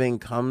Thanksgiving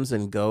comes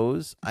and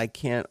goes, I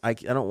can't. I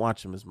don't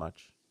watch them as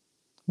much.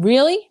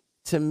 Really?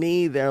 To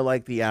me, they're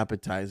like the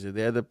appetizer.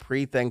 They're the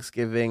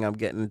pre-Thanksgiving. I'm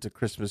getting into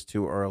Christmas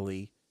too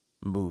early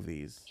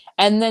movies.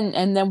 And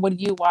then what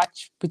do you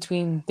watch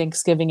between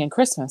Thanksgiving and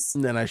Christmas?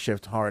 And then I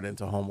shift hard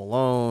into Home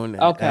Alone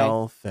and Okay.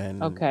 Elf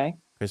and Okay.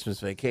 Christmas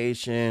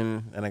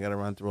Vacation, and I got to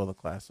run through all the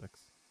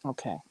classics.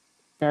 Okay.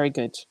 Very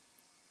good.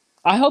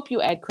 I hope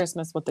you add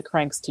Christmas with the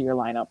Cranks to your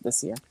lineup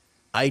this year.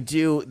 I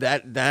do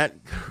that.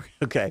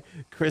 Okay,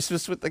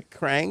 Christmas with the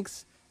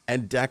Cranks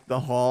and Deck the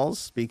Halls.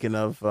 Speaking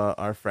of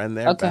our friend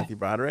there, Okay. Matthew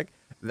Broderick,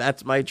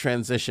 that's my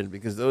transition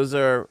because those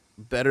are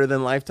better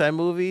than Lifetime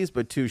movies,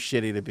 but too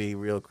shitty to be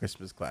real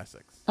Christmas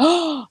classics.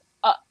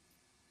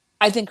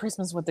 I think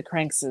Christmas with the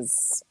Cranks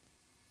is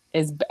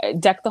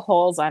Deck the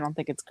Halls. I don't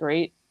think it's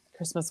great.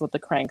 Christmas with the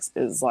Cranks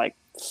is like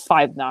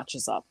 5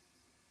 notches up.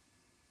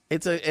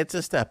 It's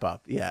a step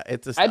up. Yeah,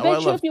 it's a. I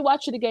bet you if you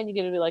watch it again, you're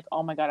gonna be like,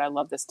 "Oh my god, I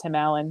love this Tim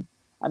Allen.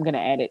 I'm gonna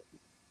add it."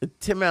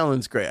 Tim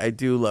Allen's great. I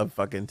do love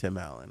fucking Tim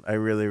Allen. I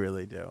really,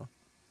 really do.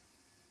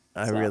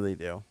 I So. really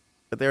do.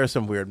 But there are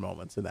some weird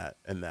moments in that.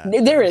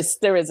 There is.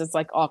 It's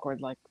like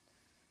awkward. Like,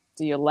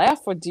 do you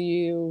laugh or do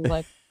you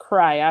like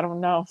cry? I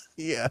don't know.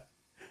 Yeah.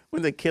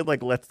 When the kid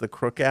like lets the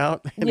crook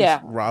out and Yeah.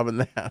 he's robbing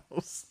the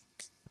house.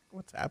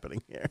 What's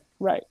happening here?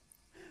 Right.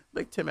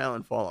 Make Tim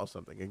Allen fall off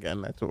something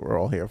again. That's what we're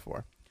all here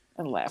for.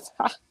 And laugh.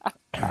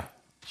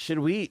 Should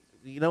we,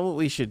 you know what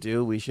we should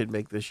do? We should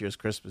make this year's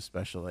Christmas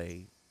special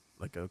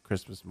like a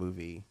Christmas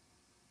movie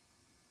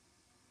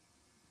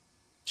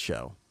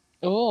show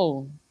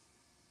Oh.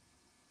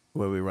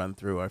 where we run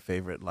through our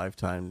favorite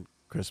Lifetime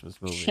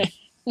Christmas movies.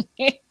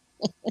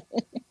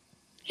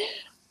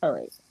 All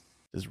right.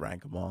 Just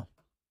rank them all.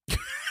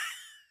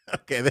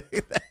 Okay.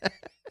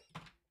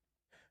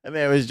 And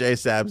there was J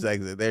Sab's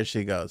exit. There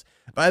she goes.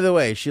 By the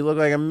way, she looked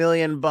like $1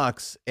 million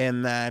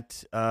in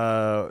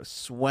that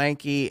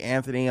swanky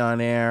Anthony on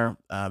Air.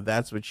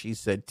 That's what she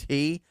said.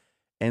 T,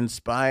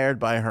 inspired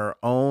by her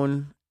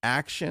own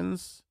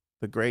actions.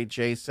 The great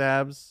J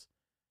Sabs.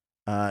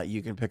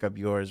 You can pick up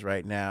yours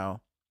right now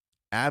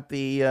at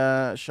the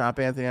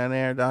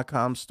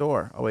shopanthonyonair.com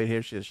store. Oh wait,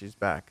 here she is. She's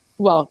back.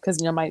 Well,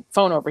 because my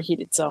phone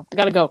overheated, so I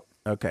gotta go.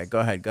 Okay, go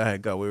ahead.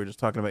 Go. We were just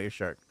talking about your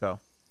shirt. Go.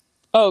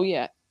 Oh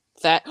yeah,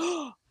 that.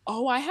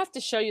 Oh, I have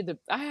to show you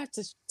I have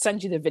to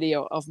send you the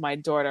video of my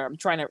daughter. I'm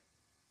trying to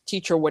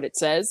teach her what it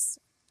says.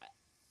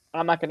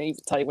 I'm not going to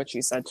even tell you what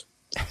she said.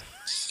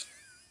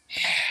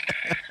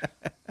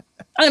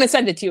 I'm going to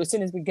send it to you as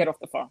soon as we get off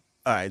the phone.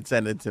 All right,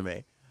 send it to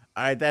me.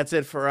 All right, that's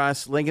it for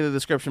us. Link in the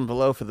description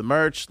below for the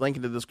merch. Link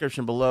in the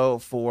description below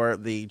for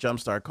the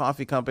Jumpstart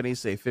Coffee Company.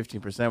 Save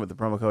 15% with the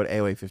promo code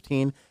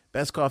AOA15.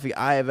 Best coffee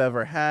I have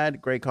ever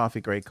had. Great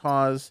coffee, great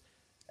cause.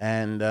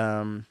 And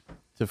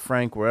to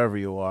Frank, wherever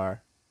you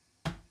are,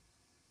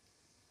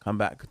 come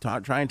back.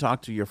 Try and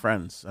talk to your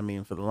friends. I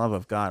mean, for the love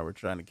of God, we're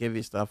trying to give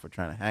you stuff. We're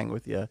trying to hang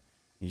with you.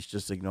 He's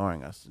just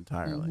ignoring us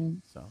entirely.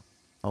 So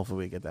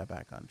hopefully we get that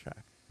back on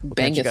track. We'll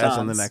catch you guys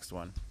on the next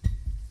one.